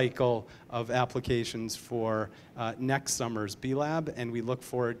next cycle of applications for next summer's B-Lab, and we look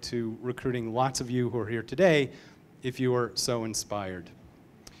forward to recruiting lots of you who are here today if you are so inspired.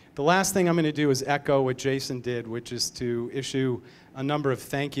 The last thing I'm going to do is echo what Jason did, which is to issue a number of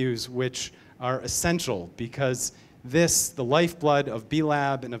thank yous which are essential because this, the lifeblood of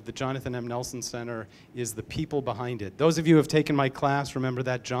B-Lab and of the Jonathan M. Nelson Center, is the people behind it. Those of you who have taken my class remember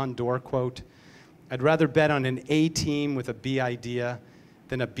that John Doerr quote, "I'd rather bet on an A team with a B idea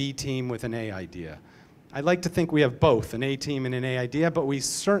than a B team with an A idea." I'd like to think we have both, an A team and an A idea, but we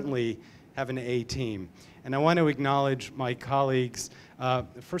certainly have an A team. And I want to acknowledge my colleagues.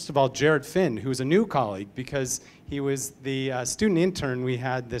 First of all, Jared Finn, who's a new colleague because he was the student intern we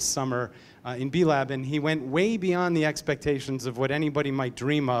had this summer in B-Lab, and he went way beyond the expectations of what anybody might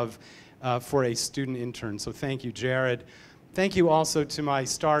dream of for a student intern. So thank you, Jared. Thank you also to my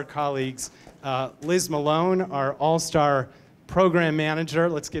star colleagues, Liz Malone, our all-star program manager.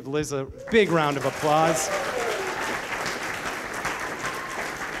 Let's give Liz a big round of applause.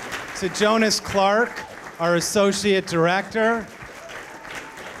 To Jonas Clark, our associate director.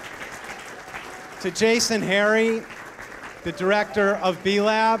 To Jason Harry, the director of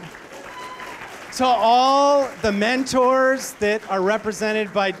B-Lab. To all the mentors that are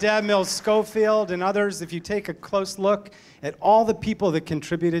represented by Deb Mills-Schofield and others, if you take a close look at all the people that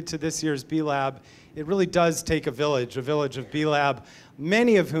contributed to this year's B-Lab, it really does take a village of B-Lab,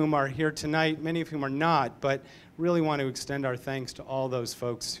 many of whom are here tonight, many of whom are not, but really want to extend our thanks to all those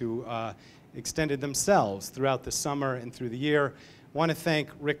folks who extended themselves throughout the summer and through the year. Want to thank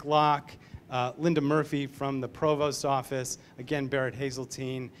Rick Locke, Linda Murphy from the Provost's office, again Barrett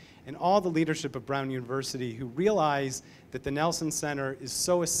Hazeltine, and all the leadership of Brown University who realize that the Nelson Center is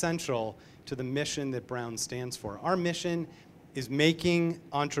so essential to the mission that Brown stands for. Our mission is making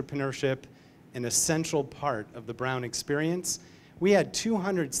entrepreneurship an essential part of the Brown experience. We had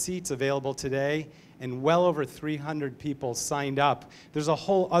 200 seats available today, and well over 300 people signed up. There's a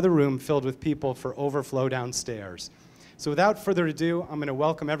whole other room filled with people for overflow downstairs. So without further ado, I'm going to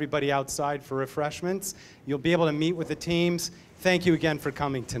welcome everybody outside for refreshments. You'll be able to meet with the teams. Thank you again for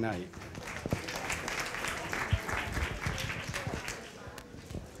coming tonight.